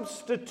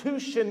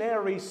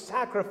substitutionary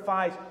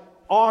sacrifice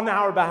on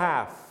our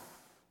behalf,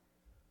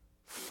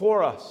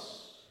 for us.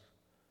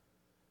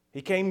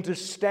 He came to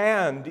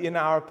stand in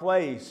our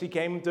place. He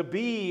came to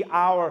be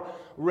our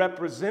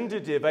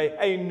representative,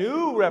 a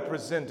new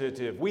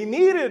representative. We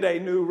needed a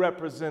new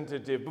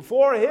representative.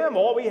 Before him,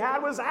 all we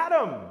had was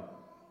Adam.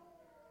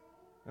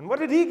 And what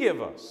did he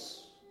give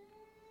us?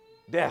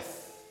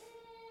 Death,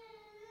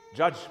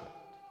 judgment.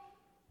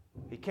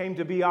 He came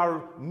to be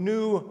our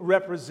new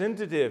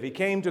representative. He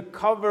came to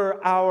cover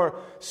our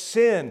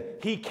sin.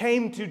 He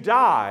came to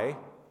die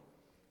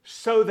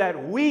so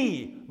that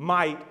we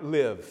might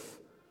live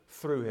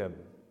through him.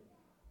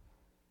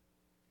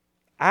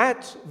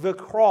 At the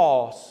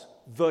cross,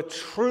 the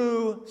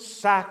true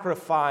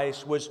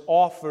sacrifice was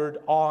offered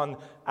on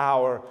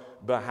our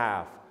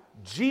behalf.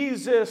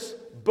 Jesus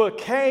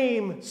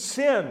became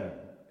sin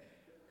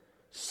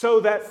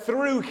so that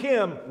through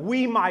him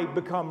we might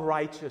become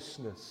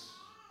righteousness.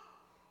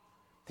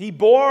 He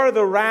bore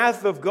the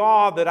wrath of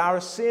God that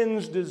our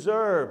sins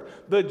deserved.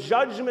 The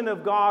judgment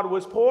of God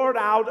was poured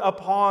out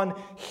upon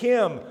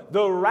him.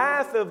 The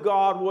wrath of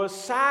God was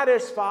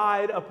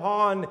satisfied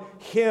upon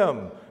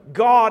him.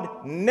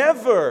 God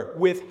never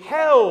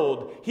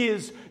withheld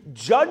his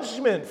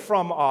judgment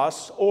from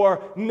us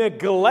or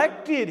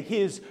neglected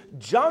his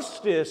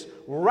justice.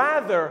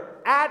 Rather,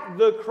 at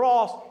the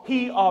cross,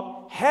 he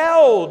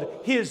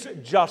upheld his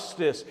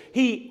justice.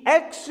 He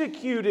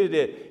executed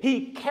it.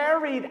 He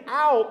carried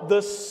out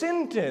the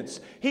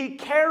sentence. He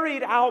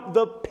carried out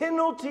the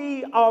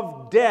penalty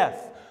of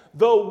death.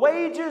 The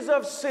wages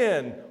of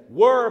sin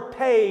were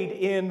paid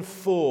in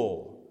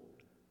full.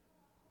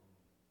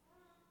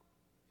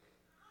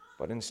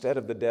 But instead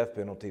of the death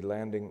penalty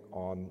landing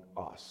on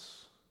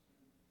us,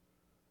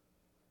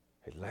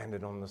 it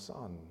landed on the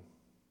Son.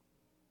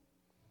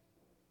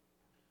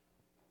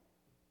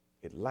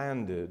 It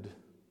landed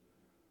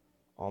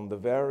on the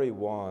very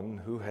one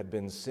who had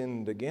been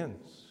sinned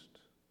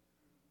against.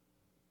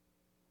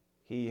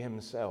 He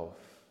himself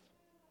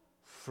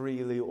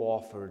freely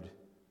offered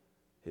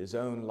his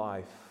own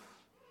life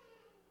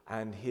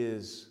and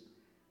his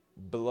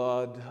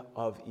blood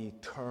of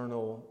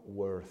eternal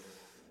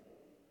worth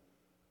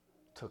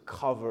to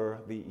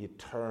cover the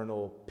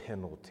eternal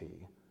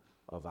penalty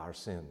of our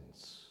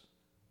sins.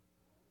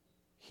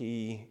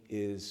 He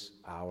is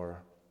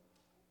our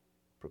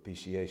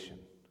propitiation.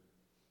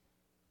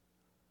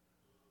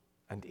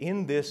 And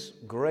in this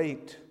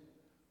great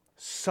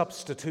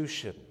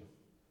substitution,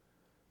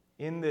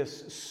 in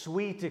this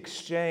sweet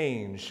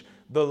exchange,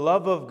 the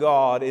love of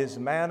God is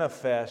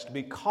manifest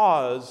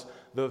because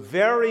the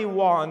very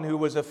one who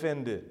was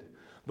offended,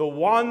 the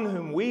one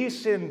whom we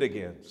sinned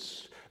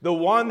against, the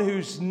one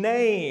whose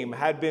name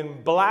had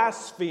been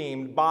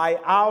blasphemed by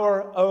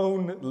our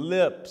own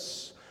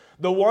lips,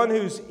 the one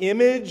whose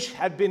image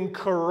had been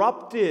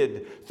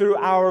corrupted through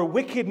our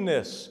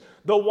wickedness,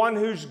 the one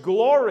whose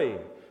glory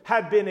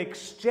had been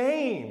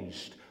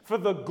exchanged for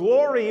the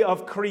glory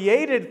of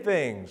created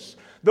things,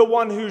 the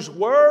one whose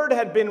word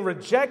had been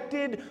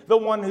rejected, the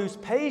one whose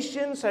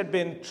patience had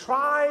been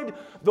tried,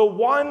 the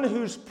one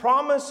whose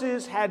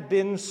promises had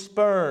been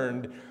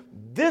spurned.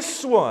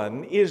 This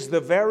one is the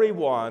very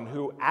one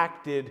who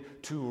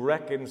acted to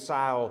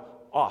reconcile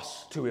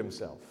us to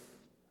himself.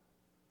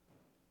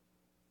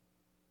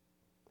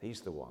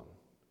 He's the one.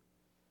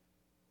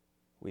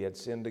 We had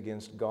sinned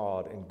against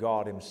God, and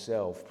God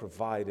himself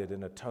provided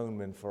an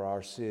atonement for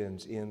our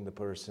sins in the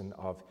person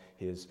of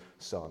his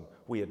Son.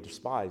 We had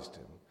despised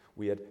him.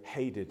 We had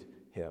hated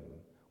him.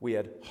 We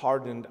had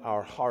hardened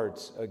our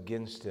hearts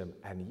against him.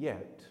 And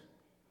yet,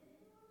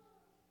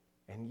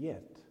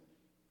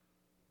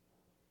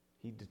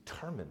 he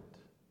determined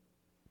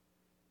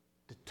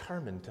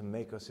to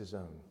make us his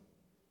own.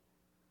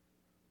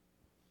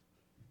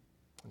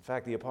 In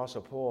fact, the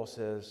Apostle Paul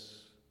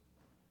says,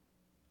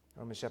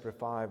 Romans chapter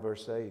 5,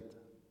 verse 8,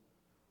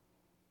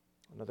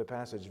 another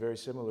passage very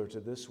similar to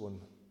this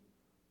one,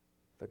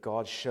 that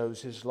God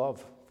shows his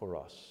love for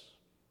us.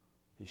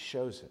 He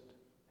shows it.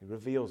 He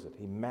reveals it.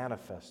 He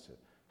manifests it.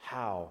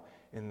 How?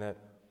 In that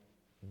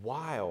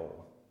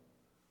while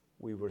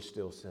we were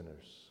still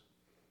sinners,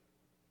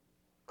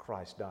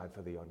 Christ died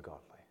for the ungodly.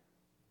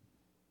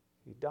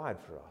 He died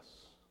for us.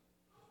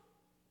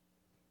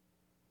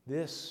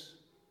 This,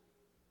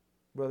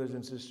 brothers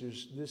and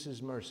sisters, this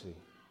is mercy.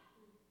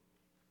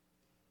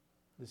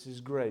 This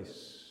is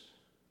grace.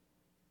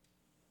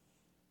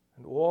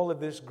 And all of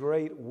this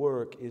great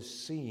work is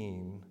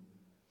seen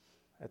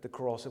at the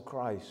cross of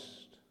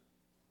Christ.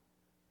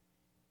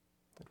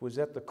 It was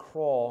at the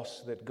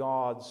cross that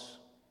God's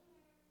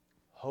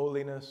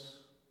holiness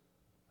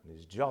and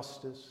his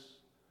justice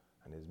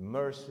and his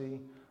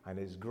mercy and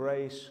his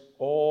grace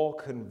all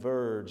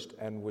converged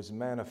and was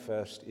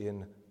manifest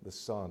in the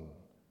Son.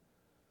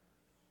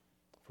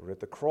 For at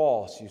the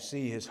cross, you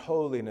see his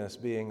holiness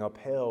being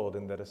upheld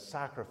and that a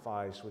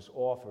sacrifice was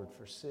offered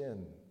for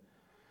sin.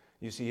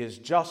 You see his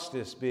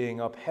justice being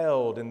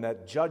upheld and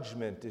that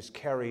judgment is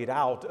carried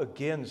out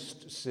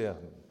against sin.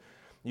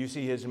 You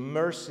see his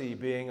mercy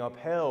being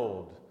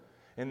upheld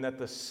and that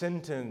the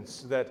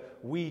sentence that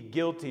we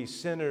guilty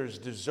sinners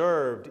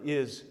deserved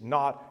is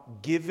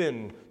not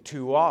given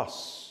to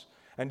us.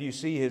 And you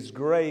see his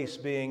grace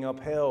being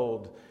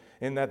upheld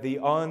in that the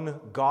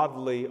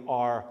ungodly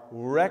are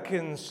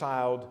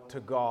reconciled to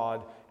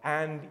God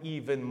and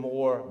even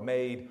more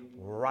made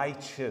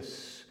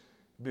righteous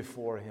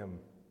before him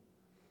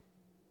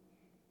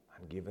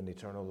and given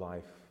eternal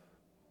life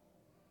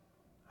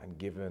and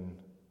given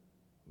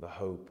the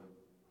hope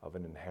of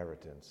an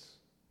inheritance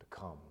to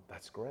come.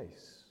 That's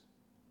grace.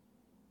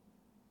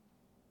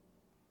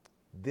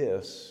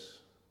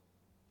 This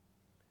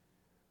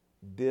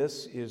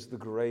is the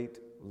great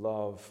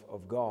love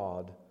of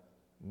God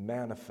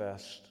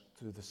manifest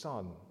through the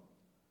Son.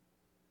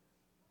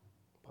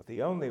 But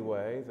the only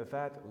way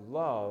that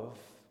love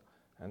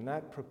and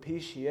that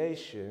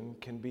propitiation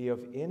can be of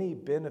any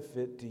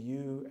benefit to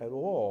you at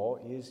all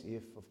is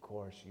if, of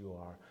course, you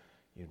are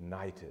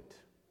united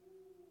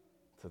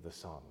to the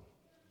Son,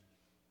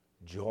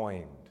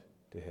 joined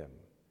to him.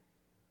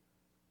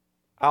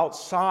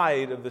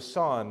 Outside of the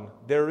Son,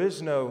 there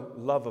is no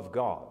love of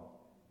God.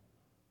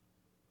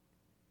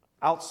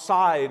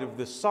 Outside of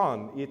the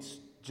Son, it's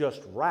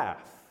just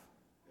wrath,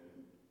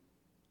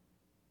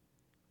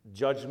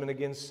 judgment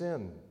against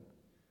sin.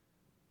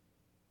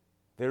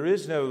 There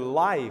is no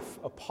life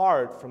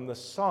apart from the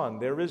Son.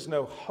 There is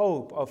no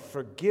hope of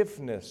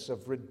forgiveness,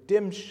 of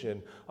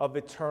redemption, of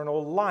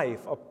eternal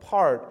life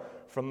apart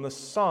from the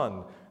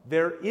Son.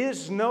 There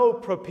is no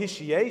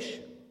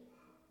propitiation.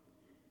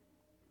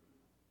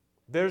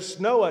 There's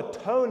no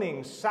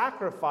atoning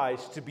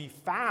sacrifice to be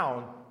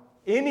found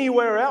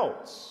anywhere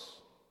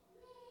else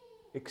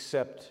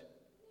except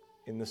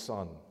in the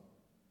Son.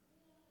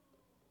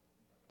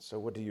 So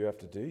what do you have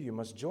to do? You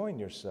must join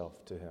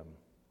yourself to him.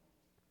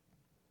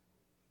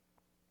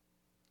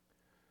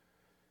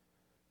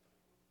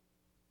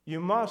 You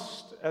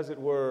must, as it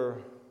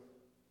were,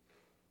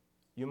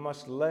 you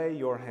must lay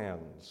your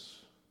hands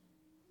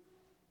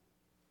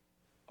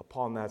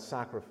upon that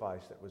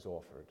sacrifice that was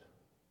offered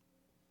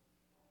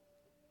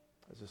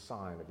as a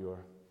sign of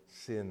your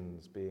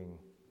sins being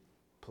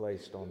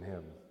placed on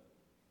him.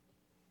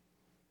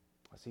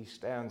 As he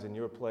stands in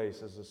your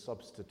place as a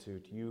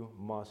substitute, you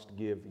must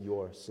give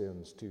your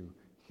sins to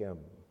him.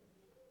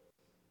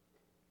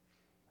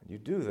 And you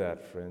do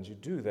that, friends, you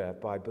do that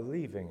by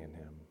believing in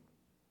him.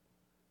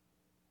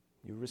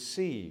 You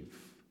receive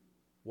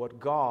what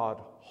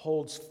God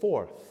holds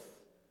forth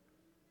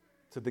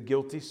to the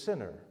guilty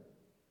sinner.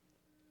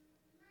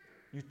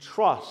 You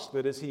trust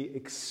that as he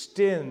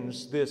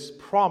extends this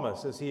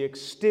promise, as he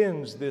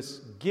extends this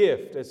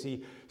gift, as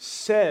he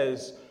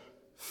says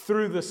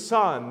through the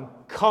Son,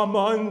 "Come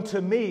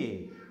unto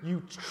me,"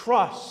 you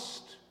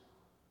trust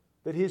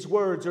that his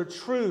words are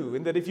true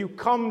and that if you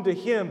come to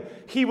him,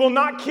 he will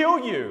not kill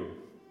you.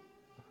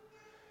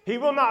 He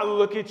will not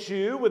look at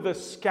you with a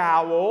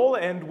scowl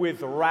and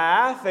with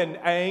wrath and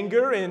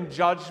anger and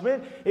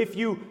judgment. If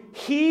you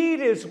heed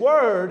his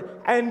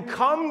word and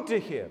come to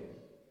him,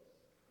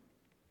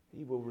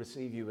 he will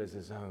receive you as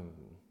his own.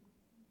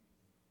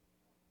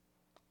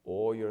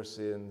 All your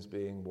sins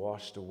being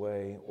washed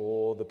away,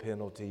 all the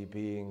penalty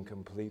being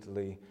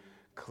completely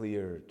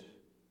cleared.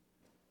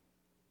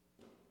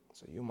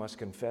 So you must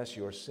confess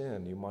your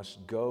sin. You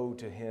must go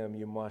to him.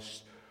 You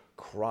must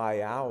cry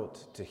out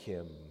to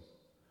him.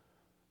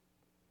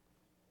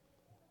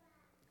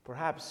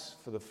 Perhaps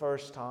for the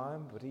first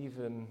time, but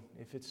even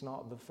if it's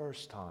not the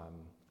first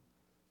time,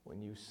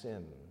 when you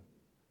sin,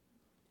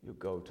 you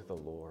go to the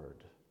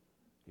Lord.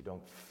 You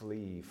don't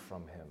flee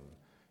from him.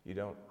 You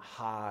don't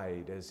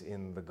hide as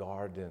in the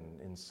garden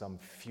in some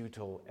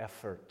futile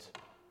effort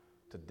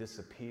to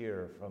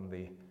disappear from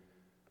the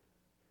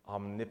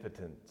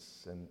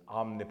omnipotence and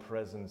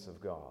omnipresence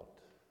of God.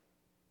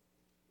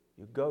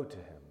 You go to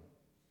him.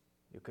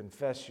 You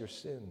confess your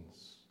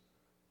sins.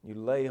 You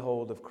lay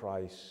hold of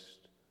Christ.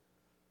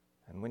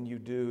 And when you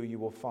do, you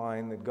will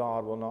find that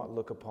God will not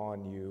look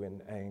upon you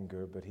in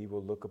anger, but he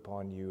will look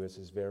upon you as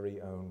his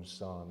very own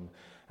Son.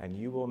 And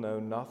you will know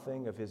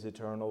nothing of his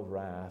eternal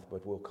wrath,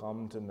 but will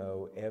come to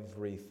know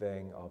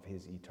everything of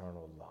his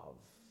eternal love.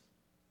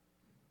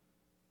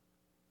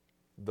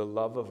 The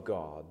love of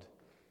God,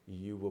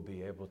 you will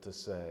be able to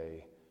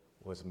say,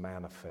 was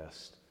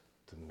manifest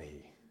to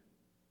me.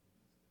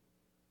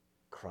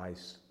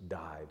 Christ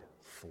died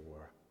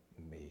for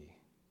me.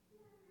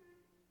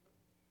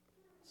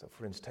 So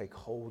friends, take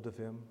hold of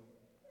him,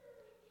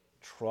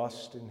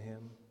 trust in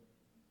him,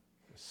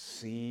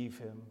 receive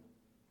him,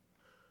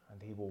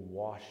 and he will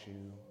wash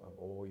you of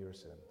all your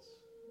sins.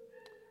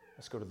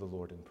 Let's go to the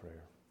Lord in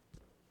prayer.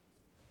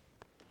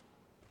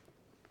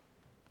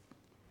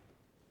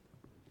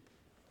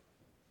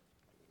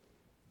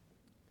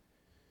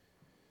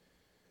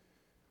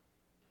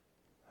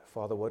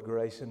 Father, what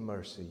grace and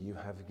mercy you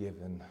have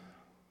given.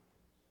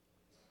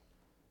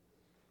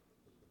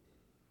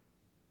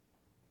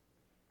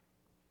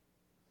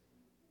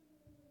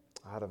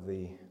 Out of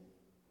the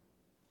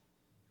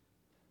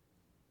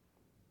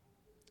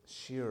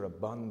sheer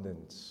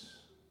abundance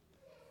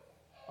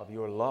of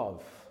your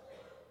love,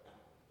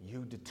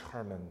 you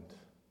determined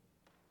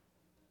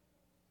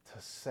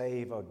to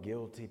save a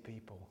guilty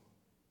people.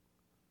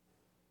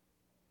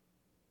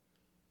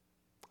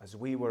 As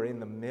we were in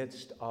the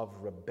midst of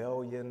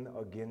rebellion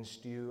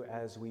against you,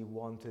 as we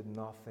wanted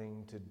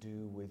nothing to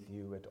do with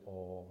you at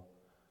all,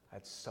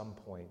 at some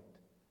point,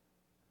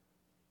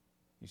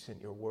 you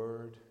sent your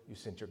word, you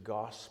sent your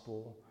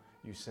gospel,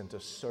 you sent a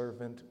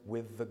servant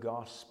with the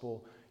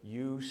gospel.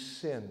 You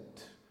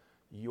sent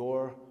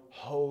your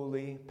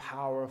holy,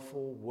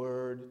 powerful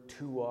word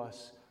to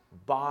us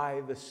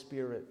by the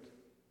Spirit.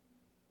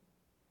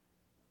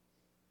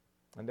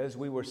 And as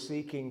we were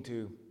seeking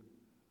to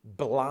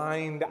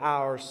blind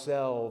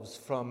ourselves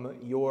from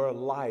your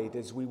light,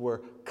 as we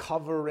were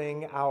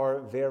covering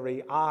our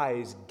very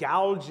eyes,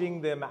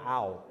 gouging them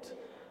out,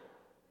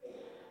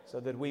 so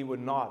that we would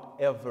not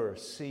ever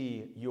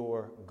see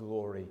your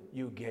glory,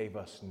 you gave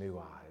us new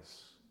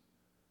eyes.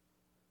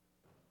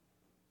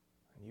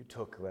 And you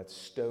took that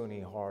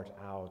stony heart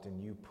out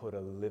and you put a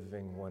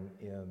living one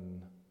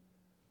in.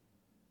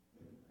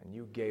 And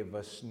you gave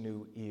us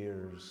new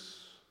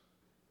ears.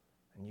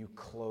 And you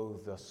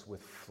clothed us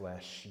with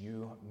flesh.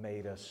 You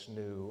made us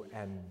new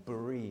and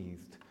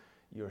breathed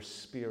your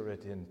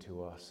Spirit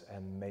into us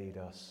and made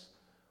us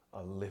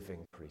a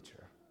living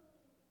creature.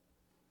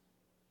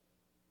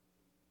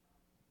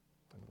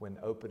 When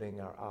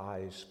opening our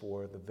eyes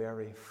for the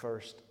very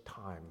first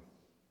time,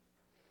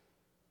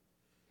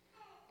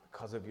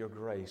 because of your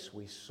grace,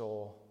 we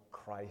saw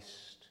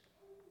Christ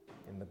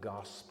in the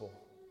gospel,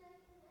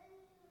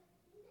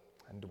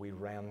 and we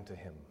ran to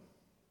him,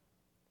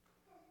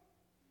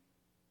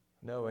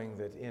 knowing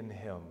that in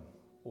him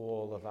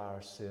all of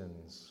our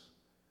sins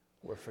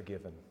were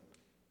forgiven,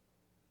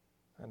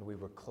 and we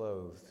were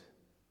clothed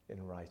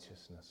in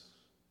righteousness.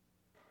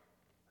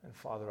 And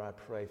Father, I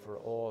pray for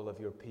all of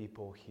your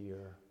people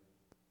here,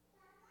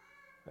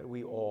 that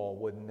we all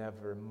would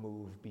never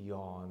move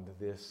beyond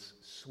this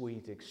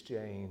sweet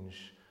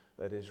exchange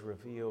that is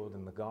revealed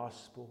in the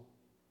gospel.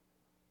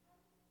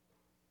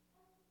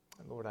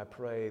 And Lord, I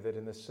pray that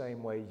in the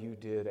same way you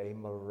did a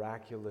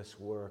miraculous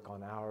work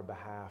on our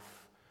behalf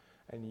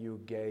and you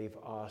gave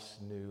us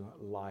new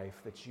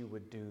life, that you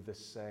would do the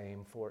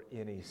same for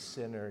any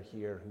sinner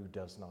here who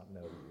does not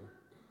know you.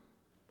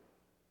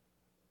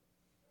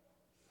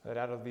 That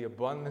out of the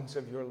abundance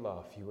of your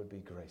love, you would be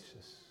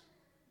gracious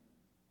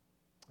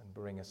and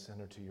bring a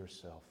sinner to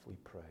yourself, we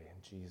pray.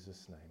 In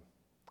Jesus' name,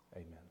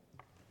 amen.